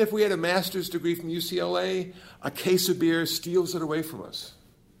even if we had a master's degree from UCLA, a case of beer steals it away from us.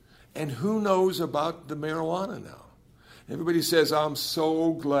 And who knows about the marijuana now? Everybody says, I'm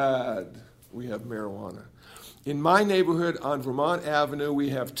so glad we have marijuana. In my neighborhood on Vermont Avenue, we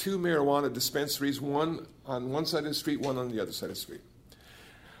have 2 marijuana dispensaries, one on one side of the street, one on the other side of the street.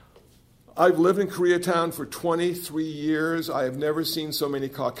 I've lived in Koreatown for 23 years. I have never seen so many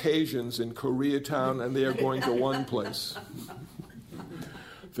Caucasians in Koreatown, and they are going to one place.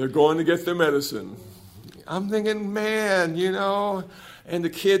 They're going to get their medicine. I'm thinking, man, and the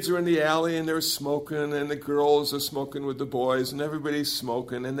kids are in the alley, and they're smoking, and the girls are smoking with the boys, and everybody's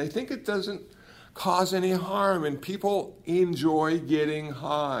smoking, and they think it doesn't cause any harm, and people enjoy getting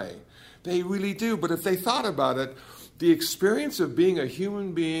high. They really do, but if they thought about it, the experience of being a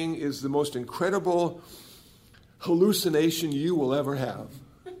human being is the most incredible hallucination you will ever have.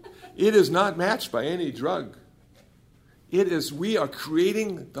 It is not matched by any drug. We are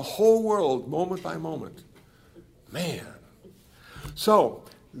creating the whole world moment by moment. Man. So,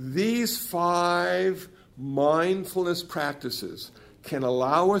 these 5 mindfulness practices can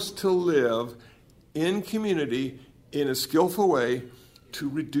allow us to live in community in a skillful way to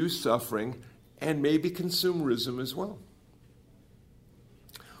reduce suffering and maybe consumerism as well.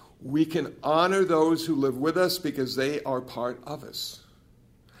 We can honor those who live with us because they are part of us.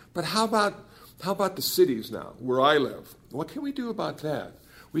 But how about the cities now, where I live? What can we do about that?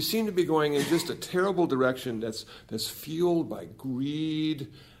 We seem to be going in just a terrible direction that's fueled by greed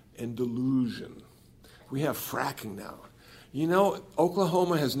and delusion. We have fracking now.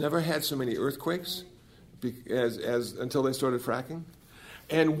 Oklahoma has never had so many earthquakes as until they started fracking.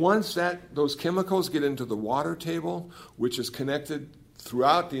 And once those chemicals get into the water table, which is connected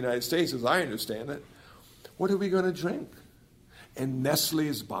throughout the United States, as I understand it, what are we going to drink? And Nestle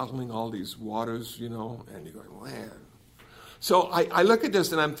is bottling all these waters, and you're going, man. So I look at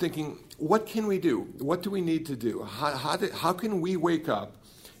this and I'm thinking, what can we do? What do we need to do? How can we wake up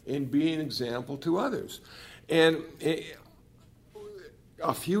and be an example to others? And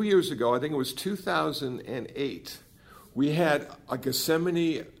a few years ago, I think it was 2008, we had a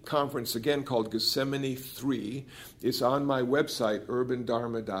Gethsemane conference again called Gethsemane 3. It's on my website,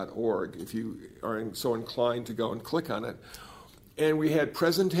 urbandharma.org, if you are so inclined to go and click on it. And we had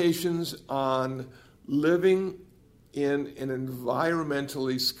presentations on living in an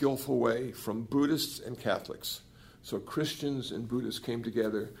environmentally skillful way from Buddhists and Catholics. So Christians and Buddhists came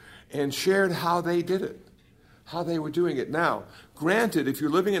together and shared how they did it, how they were doing it. Now, granted, if you're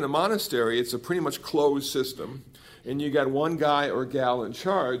living in a monastery, it's a pretty much closed system, and you got one guy or gal in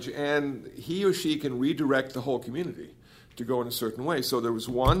charge, and he or she can redirect the whole community to go in a certain way. So there was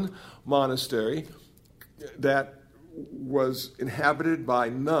one monastery that was inhabited by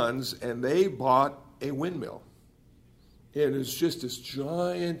nuns, and they bought a windmill. And it's just this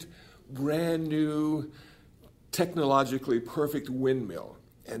giant, brand new, technologically perfect windmill.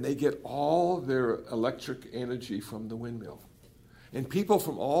 And they get all their electric energy from the windmill. And people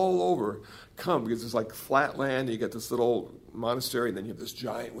from all over come because it's like flat land. You get this little monastery, and then you have this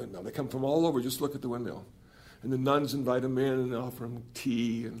giant windmill. They come from all over, just look at the windmill. And the nuns invite them in and offer them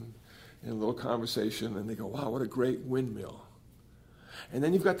tea and a little conversation. And they go, wow, what a great windmill. And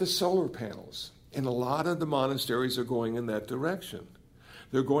then you've got the solar panels. And a lot of the monasteries are going in that direction.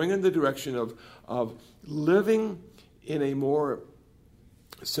 They're going in the direction of living in a more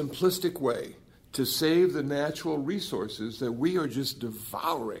simplistic way to save the natural resources that we are just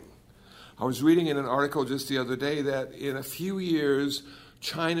devouring. I was reading in an article just the other day that in a few years,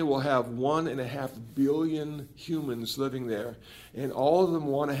 China will have 1.5 billion humans living there, and all of them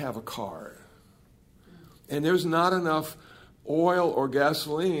want to have a car. And there's not enough oil or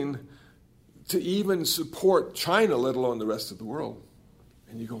gasoline to even support China, let alone the rest of the world.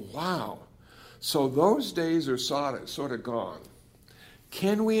 And you go, wow. So those days are sort of gone.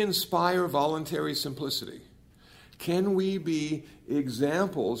 Can we inspire voluntary simplicity? Can we be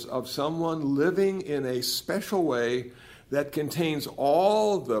examples of someone living in a special way that contains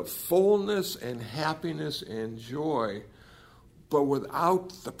all the fullness and happiness and joy, but without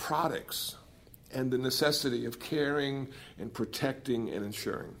the products and the necessity of caring and protecting and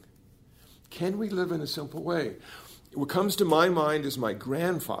ensuring? Can we live in a simple way? What comes to my mind is my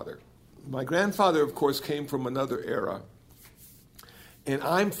grandfather. My grandfather, of course, came from another era. And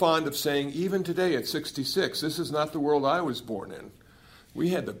I'm fond of saying, even today at 66, this is not the world I was born in. We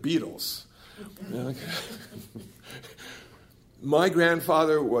had the Beatles. My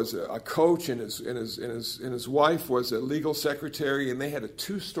grandfather was a coach, and his wife was a legal secretary, and they had a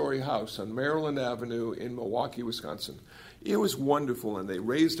 2-story house on Maryland Avenue in Milwaukee, Wisconsin. It was wonderful, and they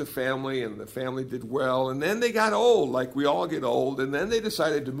raised a family, and the family did well. And then they got old, like we all get old, and then they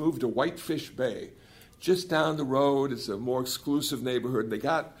decided to move to Whitefish Bay. Just down the road, it's a more exclusive neighborhood. They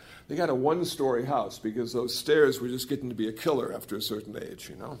got a 1-story house because those stairs were just getting to be a killer after a certain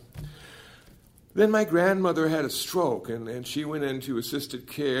age, you know. Then my grandmother had a stroke, and she went into assisted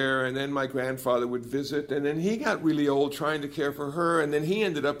care, and then my grandfather would visit, and then he got really old trying to care for her, and then he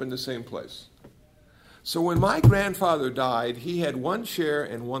ended up in the same place. So when my grandfather died, he had 1 chair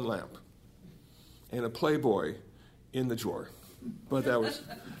and 1 lamp and a Playboy in the drawer. But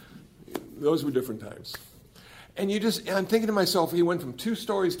those were different times. And I'm thinking to myself, he went from 2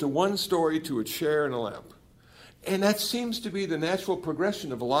 stories to 1 story to a chair and a lamp. And that seems to be the natural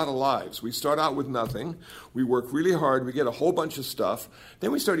progression of a lot of lives. We start out with nothing. We work really hard. We get a whole bunch of stuff.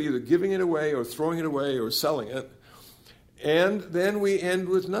 Then we start either giving it away or throwing it away or selling it. And then we end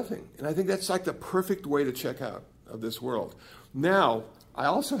with nothing. And I think that's like the perfect way to check out of this world. Now, I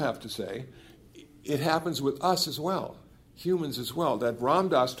also have to say, it happens with us as well, humans as well. That Ram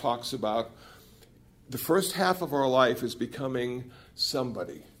Dass talks about the first half of our life is becoming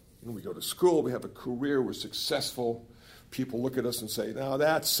somebody. When we go to school, we have a career, we're successful. People look at us and say, now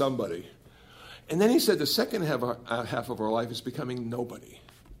that's somebody. And then he said the second half of our life is becoming nobody.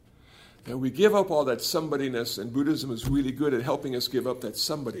 And we give up all that somebodyness, and Buddhism is really good at helping us give up that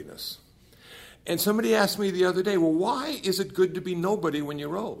somebodyness. And somebody asked me the other day, well, why is it good to be nobody when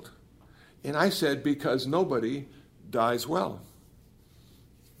you're old? And I said, because nobody dies well.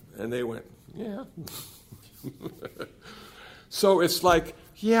 And they went, yeah. So it's like,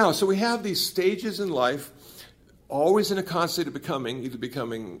 yeah, so we have these stages in life, always in a constant state of becoming, either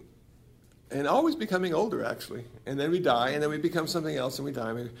becoming, and always becoming older, actually. And then we die, and then we become something else, and we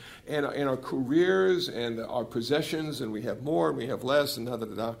die. And our careers and our possessions, and we have more, and we have less, and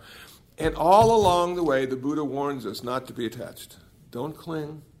da-da-da-da. And all along the way, the Buddha warns us not to be attached. Don't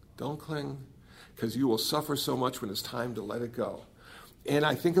cling, because you will suffer so much when it's time to let it go. And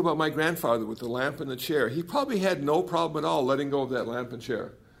I think about my grandfather with the lamp and the chair. He probably had no problem at all letting go of that lamp and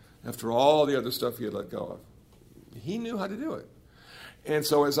chair after all the other stuff he had let go of. He knew how to do it. And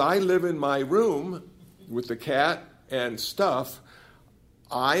so as I live in my room with the cat and stuff,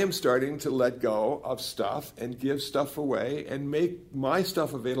 I am starting to let go of stuff and give stuff away and make my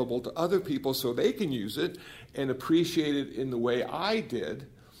stuff available to other people so they can use it and appreciate it in the way I did,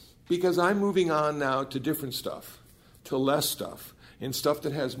 because I'm moving on now to different stuff, to less stuff, and stuff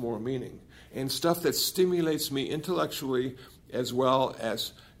that has more meaning, and stuff that stimulates me intellectually as well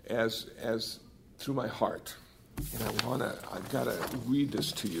as through my heart. And I've got to read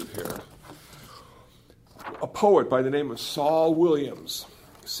this to you here. A poet by the name of Saul Williams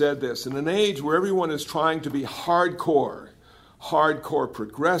said this: in an age where everyone is trying to be hardcore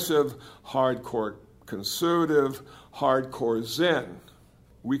progressive, hardcore conservative, hardcore Zen,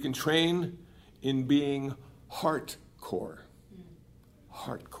 we can train in being heartcore.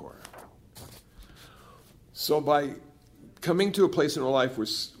 Heartcore. So by coming to a place in our life where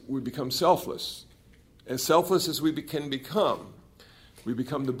we become selfless as we can become, we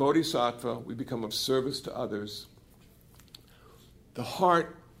become the bodhisattva, we become of service to others. The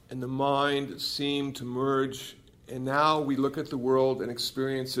heart and the mind seem to merge, and now we look at the world and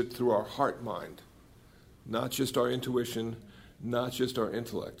experience it through our heart-mind. Not just our intuition, not just our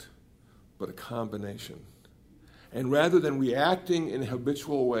intellect, but a combination. And rather than reacting in a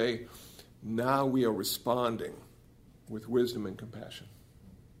habitual way, now we are responding with wisdom and compassion.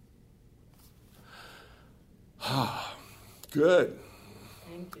 Good.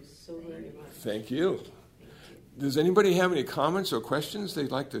 Thank you so very much. Thank you. Does anybody have any comments or questions they'd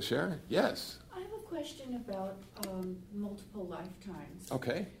like to share? Yes. I have a question about multiple lifetimes.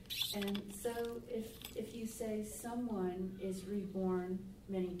 Okay. And so if you say someone is reborn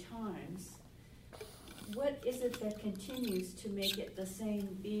many times, what is it that continues to make it the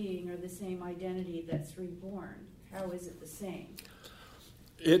same being or the same identity that's reborn? How is it the same?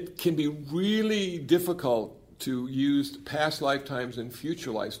 It can be really difficult to use past lifetimes and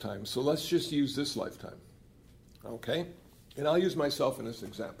future lifetimes. So let's just use this lifetime. Okay? And I'll use myself in this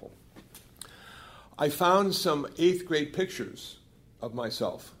example. I found some 8th grade pictures of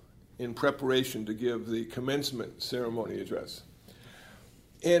myself in preparation to give the commencement ceremony address.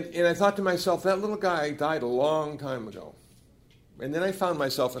 And I thought to myself, that little guy died a long time ago. And then I found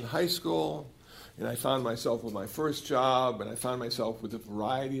myself in high school, and I found myself with my first job, and I found myself with a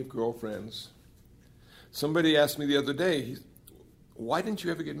variety of girlfriends. Somebody asked me the other day, why didn't you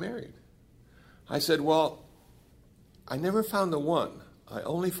ever get married? I said, well, I never found the one. I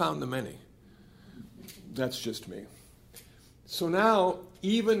only found the many. That's just me. So now,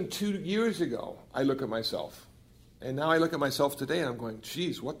 even 2 years ago, I look at myself. And now I look at myself today and I'm going,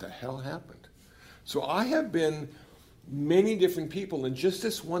 geez, what the hell happened? So I have been many different people in just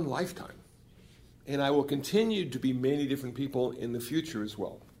this one lifetime. And I will continue to be many different people in the future as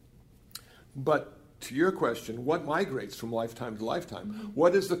well. But to your question, what migrates from lifetime to lifetime? Mm-hmm.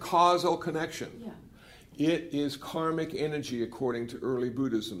 What is the causal connection? Yeah. It is karmic energy according to early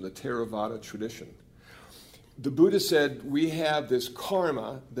Buddhism, the Theravada tradition. The Buddha said we have this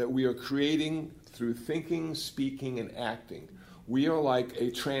karma that we are creating through thinking, speaking, and acting. We are like a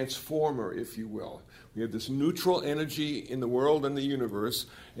transformer, if you will. We have this neutral energy in the world and the universe,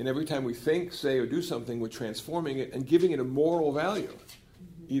 and every time we think, say, or do something, we're transforming it and giving it a moral value,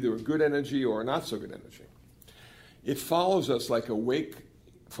 either a good energy or a not so good energy. It follows us like a wake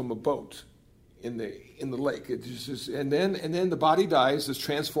from a boat in the lake. It just, and then the body dies, this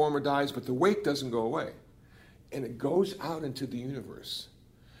transformer dies, but the wake doesn't go away. And it goes out into the universe.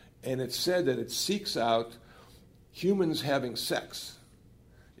 And it's said that it seeks out humans having sex.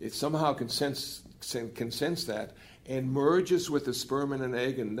 It somehow can sense that and merges with the sperm and an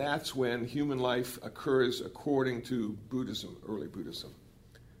egg, and that's when human life occurs according to Buddhism, early Buddhism.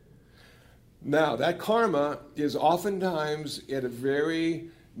 Now, that karma is oftentimes at a very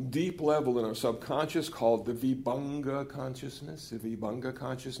deep level in our subconscious called the Vibhanga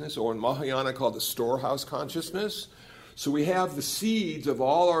consciousness, or in Mahayana called the storehouse consciousness. So we have the seeds of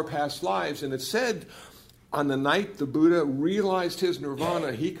all our past lives, and it's said on the night the Buddha realized his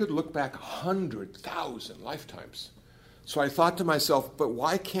nirvana, he could look back 100,000 lifetimes. So I thought to myself, but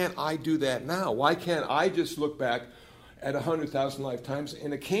why can't I do that now? Why can't I just look back at 100,000 lifetimes?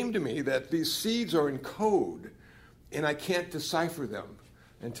 And it came to me that these seeds are in code, and I can't decipher them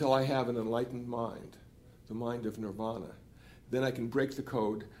until I have an enlightened mind, the mind of nirvana. Then I can break the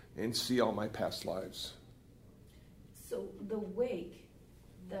code and see all my past lives. So the wake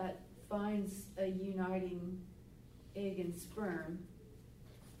that finds a uniting egg and sperm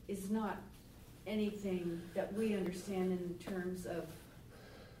is not anything that we understand in terms of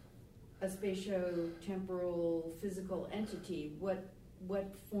a spatio-temporal physical entity. What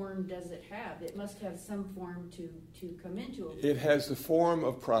what form does it have? It must have some form to come into it. It has the form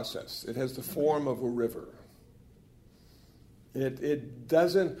of process. It has the form of a river. It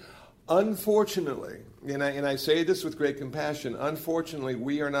doesn't, unfortunately, and I say this with great compassion, unfortunately,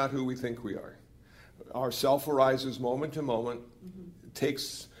 we are not who we think we are. Our self arises moment to moment,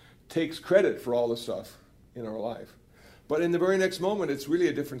 takes credit for all the stuff in our life. But in the very next moment, it's really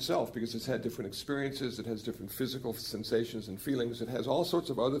a different self because it's had different experiences, it has different physical sensations and feelings, it has all sorts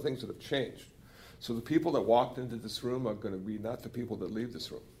of other things that have changed. So the people that walked into this room are going to be not the people that leave this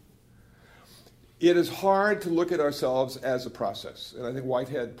room. It is hard to look at ourselves as a process, and I think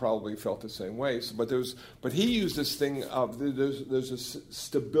Whitehead probably felt the same way. So, but he used this thing of there's a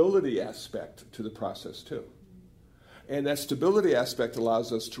stability aspect to the process too, and that stability aspect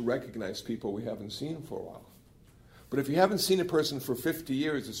allows us to recognize people we haven't seen for a while. But if you haven't seen a person for 50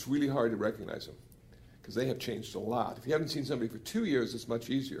 years, it's really hard to recognize them because they have changed a lot. If you haven't seen somebody for 2 years, it's much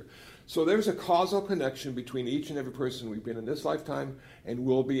easier. So there's a causal connection between each and every person we've been in this lifetime and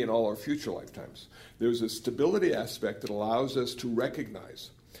will be in all our future lifetimes. There's a stability aspect that allows us to recognize.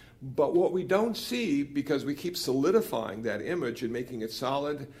 But what we don't see, because we keep solidifying that image and making it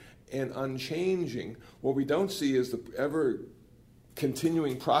solid and unchanging, what we don't see is the ever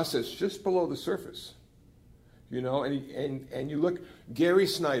continuing process just below the surface. You know, and you look, Gary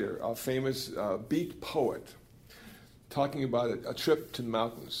Snyder, a famous beat poet, talking about a trip to the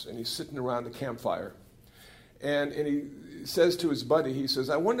mountains, and he's sitting around the campfire, and he says to his buddy, he says,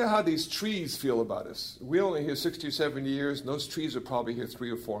 I wonder how these trees feel about us. We only here 60 or 70 years, and those trees are probably here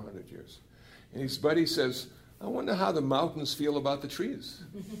 300 or 400 years. And his buddy says, I wonder how the mountains feel about the trees.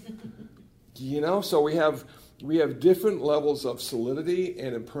 You know, so we have different levels of solidity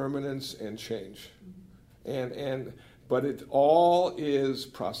and impermanence and change. But it all is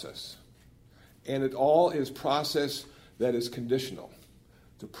process. And it all is process that is conditional.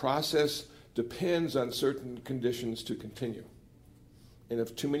 The process depends on certain conditions to continue. And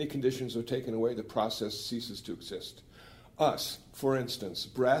if too many conditions are taken away, the process ceases to exist. Us, for instance,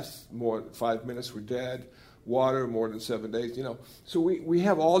 breath, more than 5 minutes, we're dead. Water, more than 7 days, you know. So we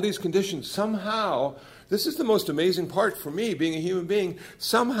have all these conditions. Somehow, this is the most amazing part for me, being a human being.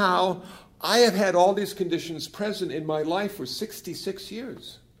 Somehow, I have had all these conditions present in my life for 66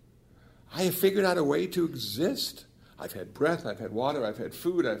 years. I have figured out a way to exist. I've had breath, I've had water, I've had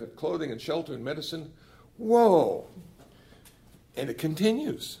food, I've had clothing and shelter and medicine. Whoa! And it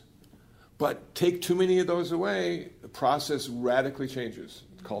continues. But take too many of those away, the process radically changes.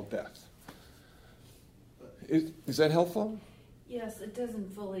 It's called death. Is that helpful? Yes, it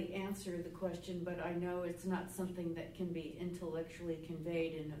doesn't fully answer the question, but I know it's not something that can be intellectually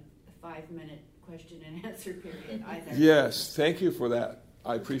conveyed in a 5-minute question and answer period either. Yes, thank you for that.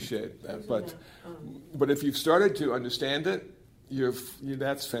 I appreciate that. But if you've started to understand it,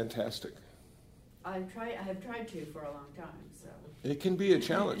 that's fantastic. I have tried to for a long time. So it can be a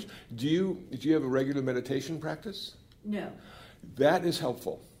challenge. Do you have a regular meditation practice? No. That is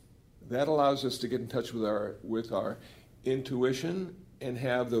helpful. That allows us to get in touch with our intuition and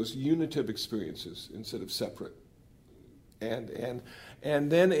have those unitive experiences instead of separate. And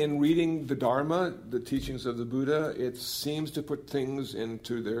then in reading the Dharma, the teachings of the Buddha, it seems to put things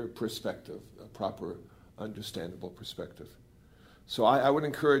into their perspective, a proper, understandable perspective. So I would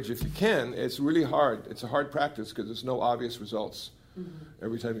encourage, if you can, it's really hard. It's a hard practice because there's no obvious results. Mm-hmm.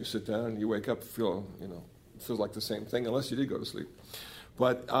 Every time you sit down and you wake up, it feels like the same thing, unless you did go to sleep.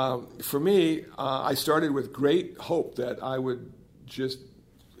 But for me, I started with great hope that I would just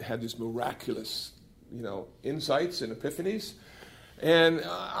have these miraculous, insights and epiphanies. And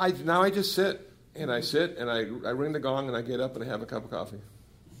now I just sit, and I ring the gong, and I get up and I have a cup of coffee.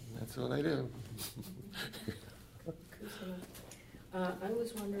 That's what I do. I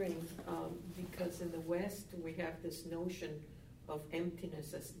was wondering, because in the West we have this notion of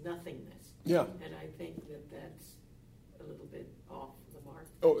emptiness as nothingness. Yeah. And I think that's a little bit off the mark.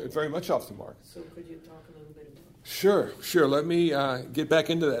 Oh, it's very much off the mark. So could you talk a little bit about that? Sure. Let me get back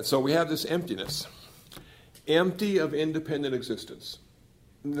into that. So we have this emptiness. Empty of independent existence.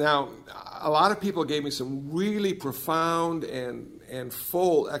 Now, a lot of people gave me some really profound and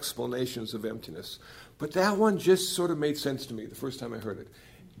full explanations of emptiness. But that one just sort of made sense to me the first time I heard it.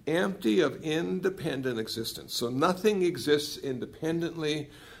 Empty of independent existence. So nothing exists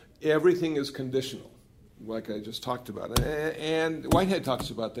independently. Everything is conditional, like I just talked about. And Whitehead talks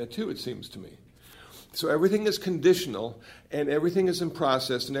about that too, it seems to me. So everything is conditional, and everything is in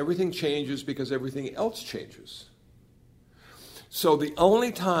process, and everything changes because everything else changes. So the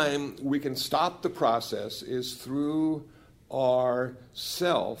only time we can stop the process is through our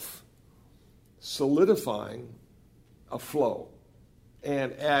self solidifying a flow.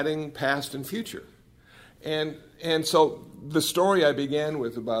 and adding past and future. And so the story I began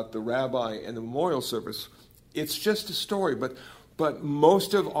with about the rabbi and the memorial service, it's just a story, but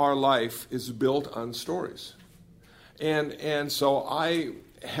most of our life is built on stories. And so I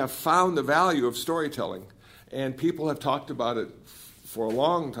have found the value of storytelling, and people have talked about it for a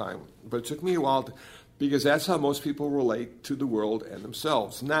long time, but it took me a while because that's how most people relate to the world and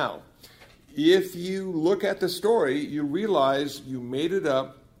themselves. Now, if you look at the story, you realize you made it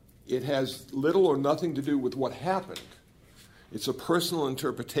up. It has little or nothing to do with what happened. It's a personal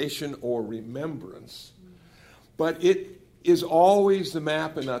interpretation or remembrance. But it is always the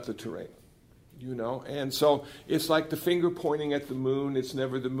map and not the terrain, you know? And so it's like the finger pointing at the moon. It's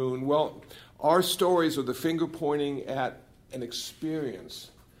never the moon. Well, our stories are the finger pointing at an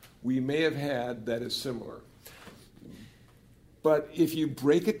experience we may have had that is similar. But if you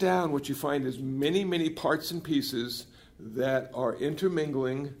break it down, what you find is many, many parts and pieces that are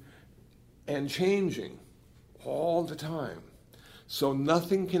intermingling and changing all the time. So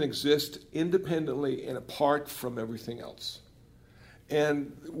nothing can exist independently and apart from everything else.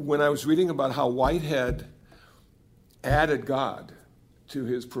 And when I was reading about how Whitehead added God to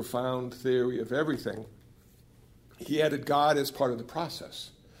his profound theory of everything, he added God as part of the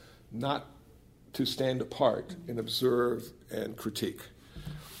process, not to stand apart and observe and critique.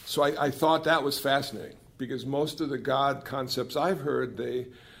 So I thought that was fascinating, because most of the God concepts I've heard,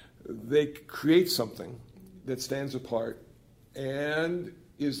 they create something that stands apart and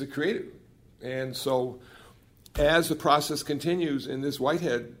is the creator. And so as the process continues in this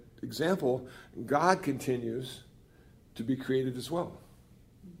Whitehead example, God continues to be created as well.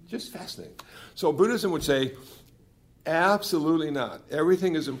 Just fascinating. So Buddhism would say, absolutely not.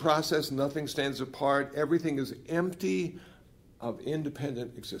 Everything is in process. Nothing stands apart. Everything is empty of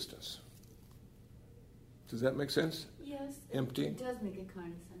independent existence. Does that make sense? Yes. Empty? It does make a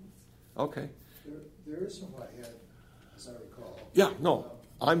kind of sense. Okay. There is some Whitehead, as I recall. Yeah, no.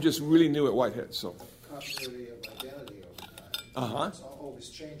 I'm just really new at Whitehead, so. Continuity of identity over time. Uh-huh. It's always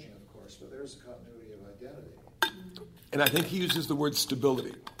changing, of course, but there's a continuity of identity. And I think he uses the word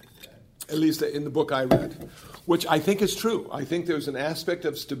stability, at least in the book I read, which I think is true. I think there's an aspect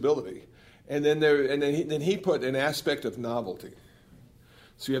of stability, and then he put an aspect of novelty.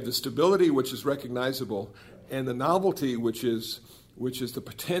 So you have the stability, which is recognizable, and the novelty, which is the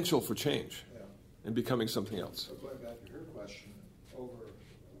potential for change and becoming something else. So going back to her question, over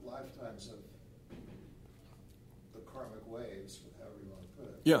lifetimes of the karmic waves, however you want to put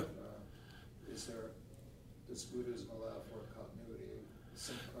it, does Buddhism allow for continuity,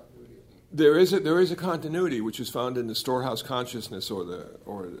 some continuity? There is a continuity which is found in the storehouse consciousness,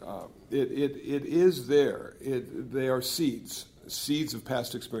 it is there. They are seeds of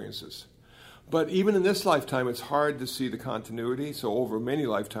past experiences. But even in this lifetime, it's hard to see the continuity. So over many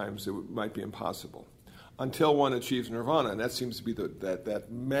lifetimes, it might be impossible until one achieves nirvana, and that seems to be that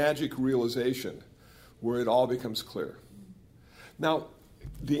magic realization where it all becomes clear. Now,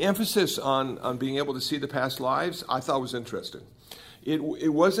 the emphasis on being able to see the past lives, I thought was interesting.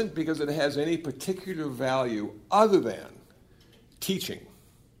 It wasn't because it has any particular value other than teaching.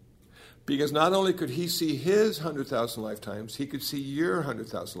 Because not only could he see his 100,000 lifetimes, he could see your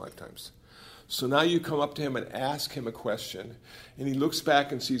 100,000 lifetimes. So now you come up to him and ask him a question, and he looks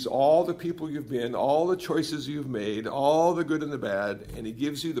back and sees all the people you've been, all the choices you've made, all the good and the bad, and he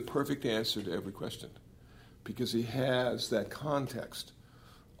gives you the perfect answer to every question. Because he has that context,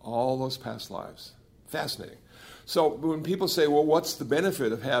 all those past lives. Fascinating. So when people say, well, what's the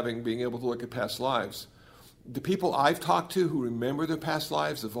benefit of being able to look at past lives? The people I've talked to who remember their past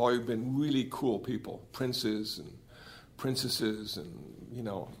lives have always been really cool people, princes and princesses and, you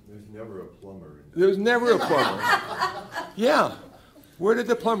know. There's never a plumber. There's never a plumber. Yeah. Where did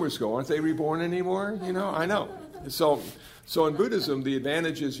the plumbers go? Aren't they reborn anymore? You know, I know. So in Buddhism, the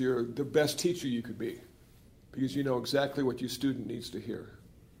advantage is you're the best teacher you could be because you know exactly what your student needs to hear.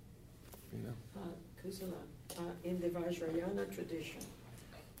 You know? Kusala, in the Vajrayana tradition,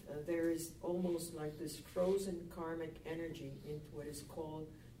 there is almost like this frozen karmic energy in what is called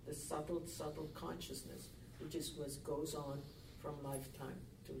the subtle consciousness, which is what goes on from lifetime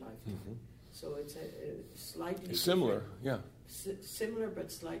to lifetime. Mm-hmm. So it's a slightly similar, different, similar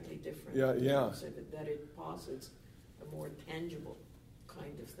but slightly different. Yeah. So that it posits a more tangible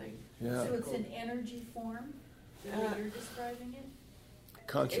kind of thing. Yeah. So it's an energy form, the way you're describing it?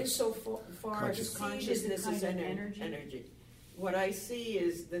 Conscious. So far as consciousness is energy. What I see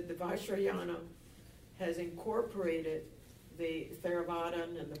is that the Vajrayana has incorporated the Theravada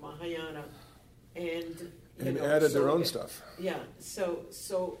and the Mahayana and added their own stuff. Yeah.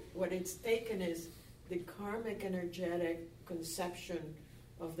 So what it's taken is the karmic energetic conception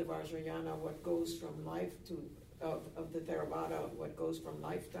of the Vajrayana, what goes from life to, of the Theravada, what goes from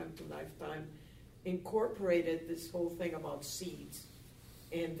lifetime to lifetime, incorporated this whole thing about seeds,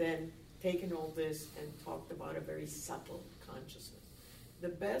 and then taken all this and talked about a very subtle consciousness. The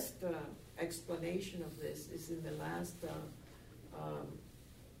best explanation of this is in the last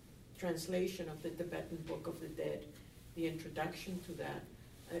translation of the Tibetan Book of the Dead. The introduction to that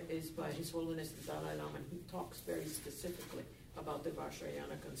is by His Holiness the Dalai Lama, and he talks very specifically about the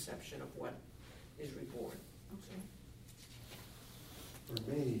Vajrayana conception of what is reborn. Okay. For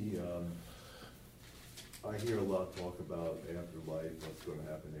me, I hear a lot of talk about afterlife, what's going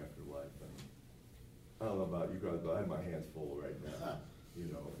to happen after life, and I don't know about you guys, but I have my hands full right now, you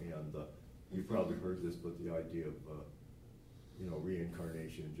know, and you've probably heard this, but the idea of, you know,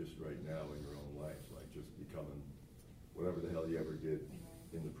 reincarnation just right now in your own life, like just becoming whatever the hell you ever did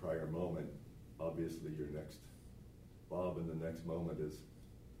in the prior moment. Obviously, your next Bob in the next moment is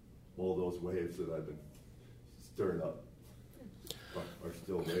all those waves that I've been stirring up are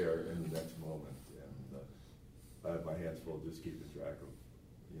still there in the next moment. And I have my hands full just keeping track of,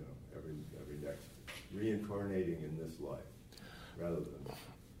 you know, every next reincarnating in this life, rather than,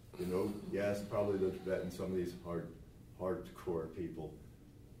 you know, yes, probably the Tibet and some of these hardcore people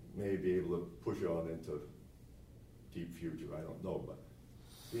may be able to push on into deep future. I don't know, but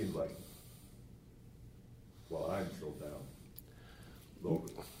it seems like, well, I'm still down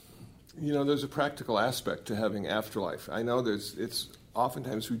locally. You know, there's a practical aspect to having afterlife. I know it's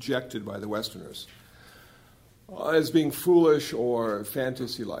oftentimes rejected by the Westerners as being foolish or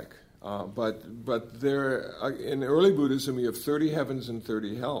fantasy-like. But there, in early Buddhism, you have 30 heavens and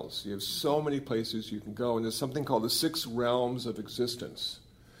 30 hells. You have so many places you can go, and there's something called the 6 realms of existence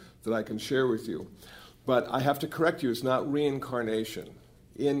that I can share with you. But I have to correct you, it's not reincarnation.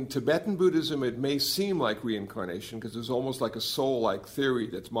 In Tibetan Buddhism, it may seem like reincarnation because there's almost like a soul-like theory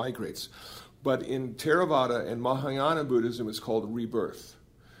that migrates. But in Theravada and Mahayana Buddhism, it's called rebirth.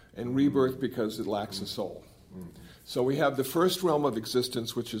 And rebirth because it lacks a soul. So we have the first realm of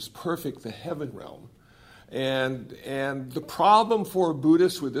existence, which is perfect, the heaven realm. And the problem for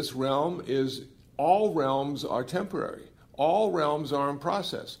Buddhists with this realm is all realms are temporary. All realms are in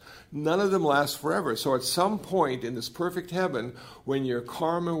process. None of them last forever. So at some point in this perfect heaven, when your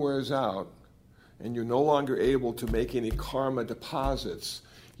karma wears out and you're no longer able to make any karma deposits,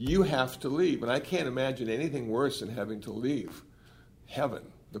 you have to leave. And I can't imagine anything worse than having to leave heaven,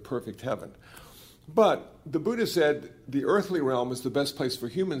 the perfect heaven. But the Buddha said the earthly realm is the best place for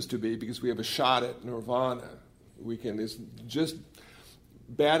humans to be because we have a shot at nirvana. It's just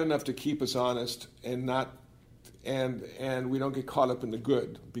bad enough to keep us honest and not and we don't get caught up in the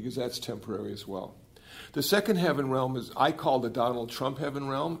good because that's temporary as well. The second heaven realm is, I call the Donald Trump heaven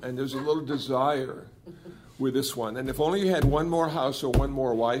realm, and there's a little desire with this one. And if only you had one more house or one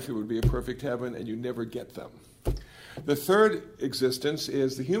more wife, it would be a perfect heaven, and you never get them. The third existence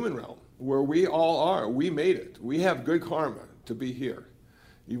is the human realm, where we all are. We made it. We have good karma to be here,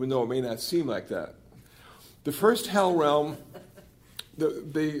 even though it may not seem like that. The first hell realm,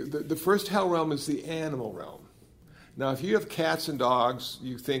 the first hell realm is the animal realm. Now, if you have cats and dogs,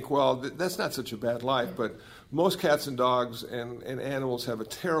 you think, well, that's not such a bad life, but most cats and dogs and animals have a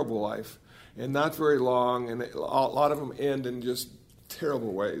terrible life, and not very long, and a lot of them end in just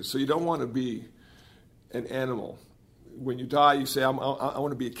terrible ways. So you don't want to be an animal. When you die, you say, I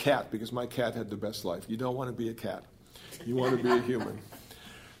want to be a cat because my cat had the best life. You don't want to be a cat. You want to be a human.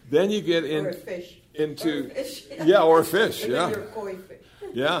 Then you get in, or a fish. into... Or a fish. Yeah, or a fish, and yeah. then you're a koi fish.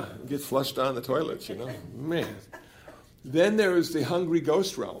 Yeah, get flushed down the toilets, you know. Man. Then there is the hungry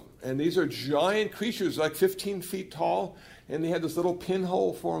ghost realm. And these are giant creatures like 15 feet tall, and they have this little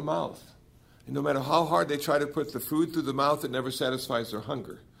pinhole for a mouth. And no matter how hard they try to put the food through the mouth, it never satisfies their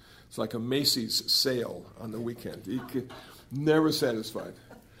hunger. It's like a Macy's sale on the weekend. Never satisfied.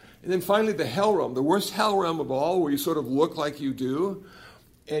 And then finally the hell realm, the worst hell realm of all, where you sort of look like you do,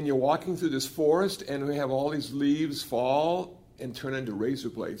 and you're walking through this forest, and we have all these leaves fall and turn into razor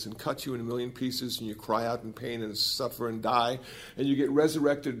blades and cut you in a million pieces, and you cry out in pain and suffer and die, and you get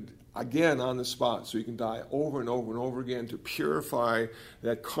resurrected again on the spot, so you can die over and over and over again to purify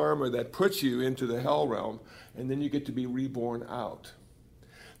that karma that puts you into the hell realm, and then you get to be reborn out.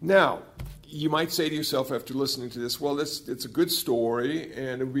 Now, you might say to yourself after listening to this, well, it's a good story,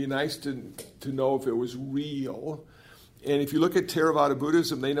 and it would be nice to know if it was real. And if you look at Theravada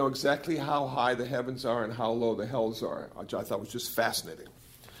Buddhism, they know exactly how high the heavens are and how low the hells are, which I thought was just fascinating.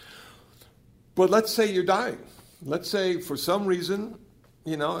 But let's say you're dying. Let's say for some reason,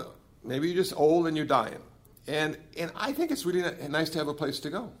 you know, maybe you're just old and you're dying. And I think it's really nice to have a place to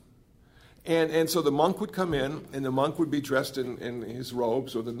go. And so the monk would come in, and the monk would be dressed in his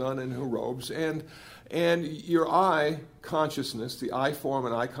robes, or the nun in her robes, and your eye consciousness, the eye form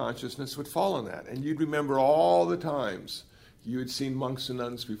and eye consciousness would fall on that. And you'd remember all the times you had seen monks and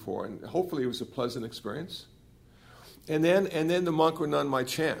nuns before, and hopefully it was a pleasant experience. And then the monk or nun might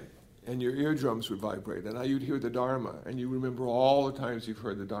chant, and your eardrums would vibrate, and now you'd hear the Dharma, and you remember all the times you've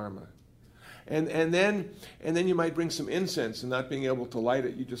heard the Dharma. And then you might bring some incense, and not being able to light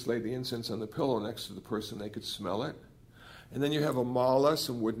it, you just lay the incense on the pillow next to the person, they could smell it. And then you have a mala,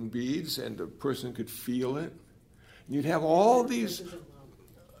 some wooden beads, and the person could feel it. And you'd have all these,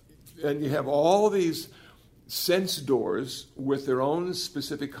 sense doors with their own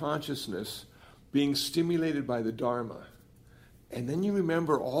specific consciousness being stimulated by the Dharma. And then you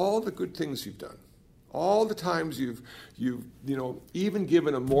remember all the good things you've done. All the times you've even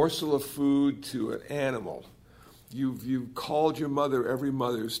given a morsel of food to an animal. You've called your mother every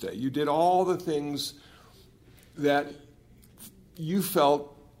Mother's Day. You did all the things that you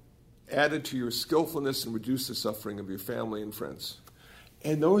felt added to your skillfulness and reduced the suffering of your family and friends.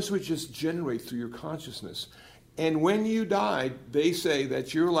 And those would just generate through your consciousness. And when you died, they say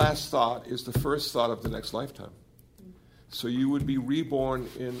that your last thought is the first thought of the next lifetime. So you would be reborn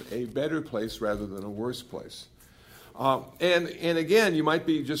in a better place rather than a worse place. And again, you might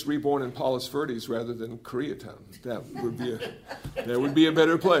be just reborn in Palos Verdes rather than Koreatown. That would be a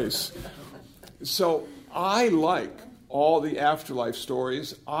better place. So I like all the afterlife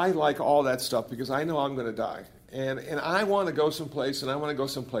stories. I like all that stuff because I know I'm going to die. And I want to go someplace, and I want to go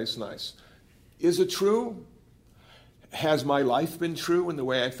someplace nice. Is it true? Has my life been true in the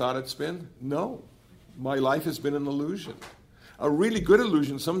way I thought it's been? No. My life has been an illusion. A really good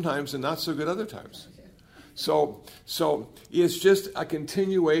illusion sometimes and not so good other times. So it's just a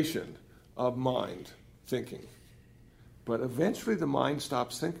continuation of mind thinking. But eventually the mind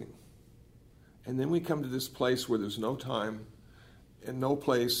stops thinking. And then we come to this place where there's no time and no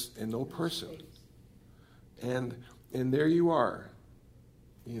place and no person. And there you are.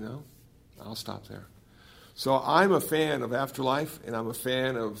 I'll stop there. So I'm a fan of afterlife, and I'm a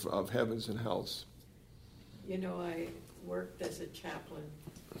fan of heavens and hells. I worked as a chaplain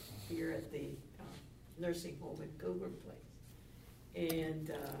here at the nursing home in Pilgrim Place.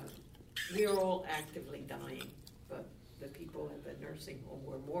 And we were all actively dying, but the people at the nursing home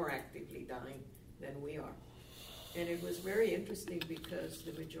were more actively dying than we are. And it was very interesting because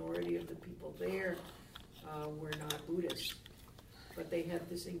the majority of the people there were not Buddhists, but they had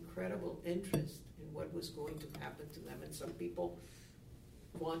this incredible interest in what was going to happen to them. And some people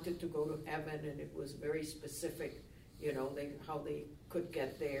wanted to go to heaven, and it was very specific, how they could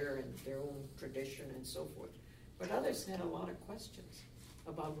get there and their own tradition and so forth. But others had a lot of questions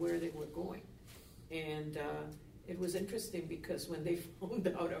about where they were going. And it was interesting because when they found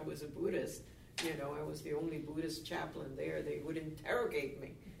out I was a Buddhist, I was the only Buddhist chaplain there, they would interrogate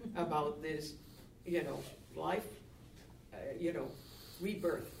me about this, life,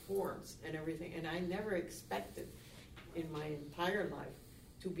 rebirth forms and everything. And I never expected in my entire life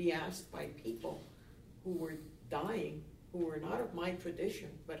to be asked by people who were dying, who were not of my tradition,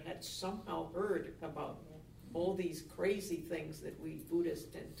 but had somehow heard about all these crazy things that we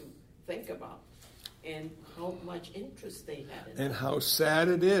Buddhists tend to think about, and how much interest they had in it. And how sad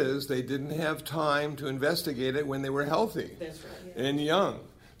it is they didn't have time to investigate it when they were healthy. That's right. Yeah. And young.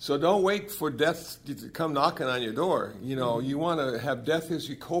 So don't wait for death to come knocking on your door. You want to have death as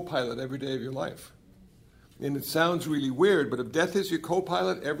your co-pilot every day of your life. And it sounds really weird, but if death is your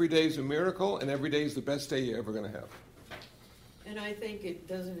co-pilot, every day is a miracle, and every day is the best day you're ever going to have. And I think it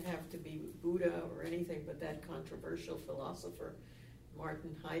doesn't have to be Buddha or anything, but that controversial philosopher,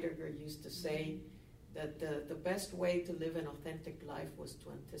 Martin Heidegger, used to say that the best way to live an authentic life was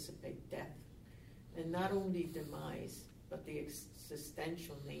to anticipate death. And not only demise, but the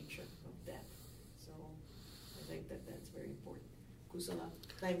existential nature of death. So I think that's very important. Kusala,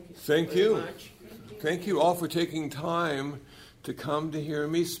 thank you. Thank very you. Much. Thank you all for taking time to come to hear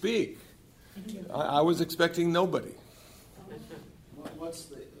me speak. I was expecting nobody.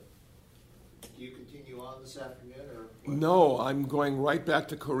 Do you continue on this afternoon, or what? No, I'm going right back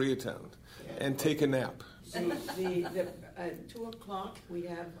to Koreatown and take a nap. At 2 o'clock, we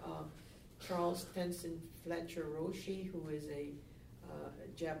have Charles Tenson Fletcher Roshi, who is a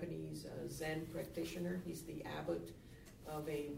Japanese Zen practitioner. He's the abbot of a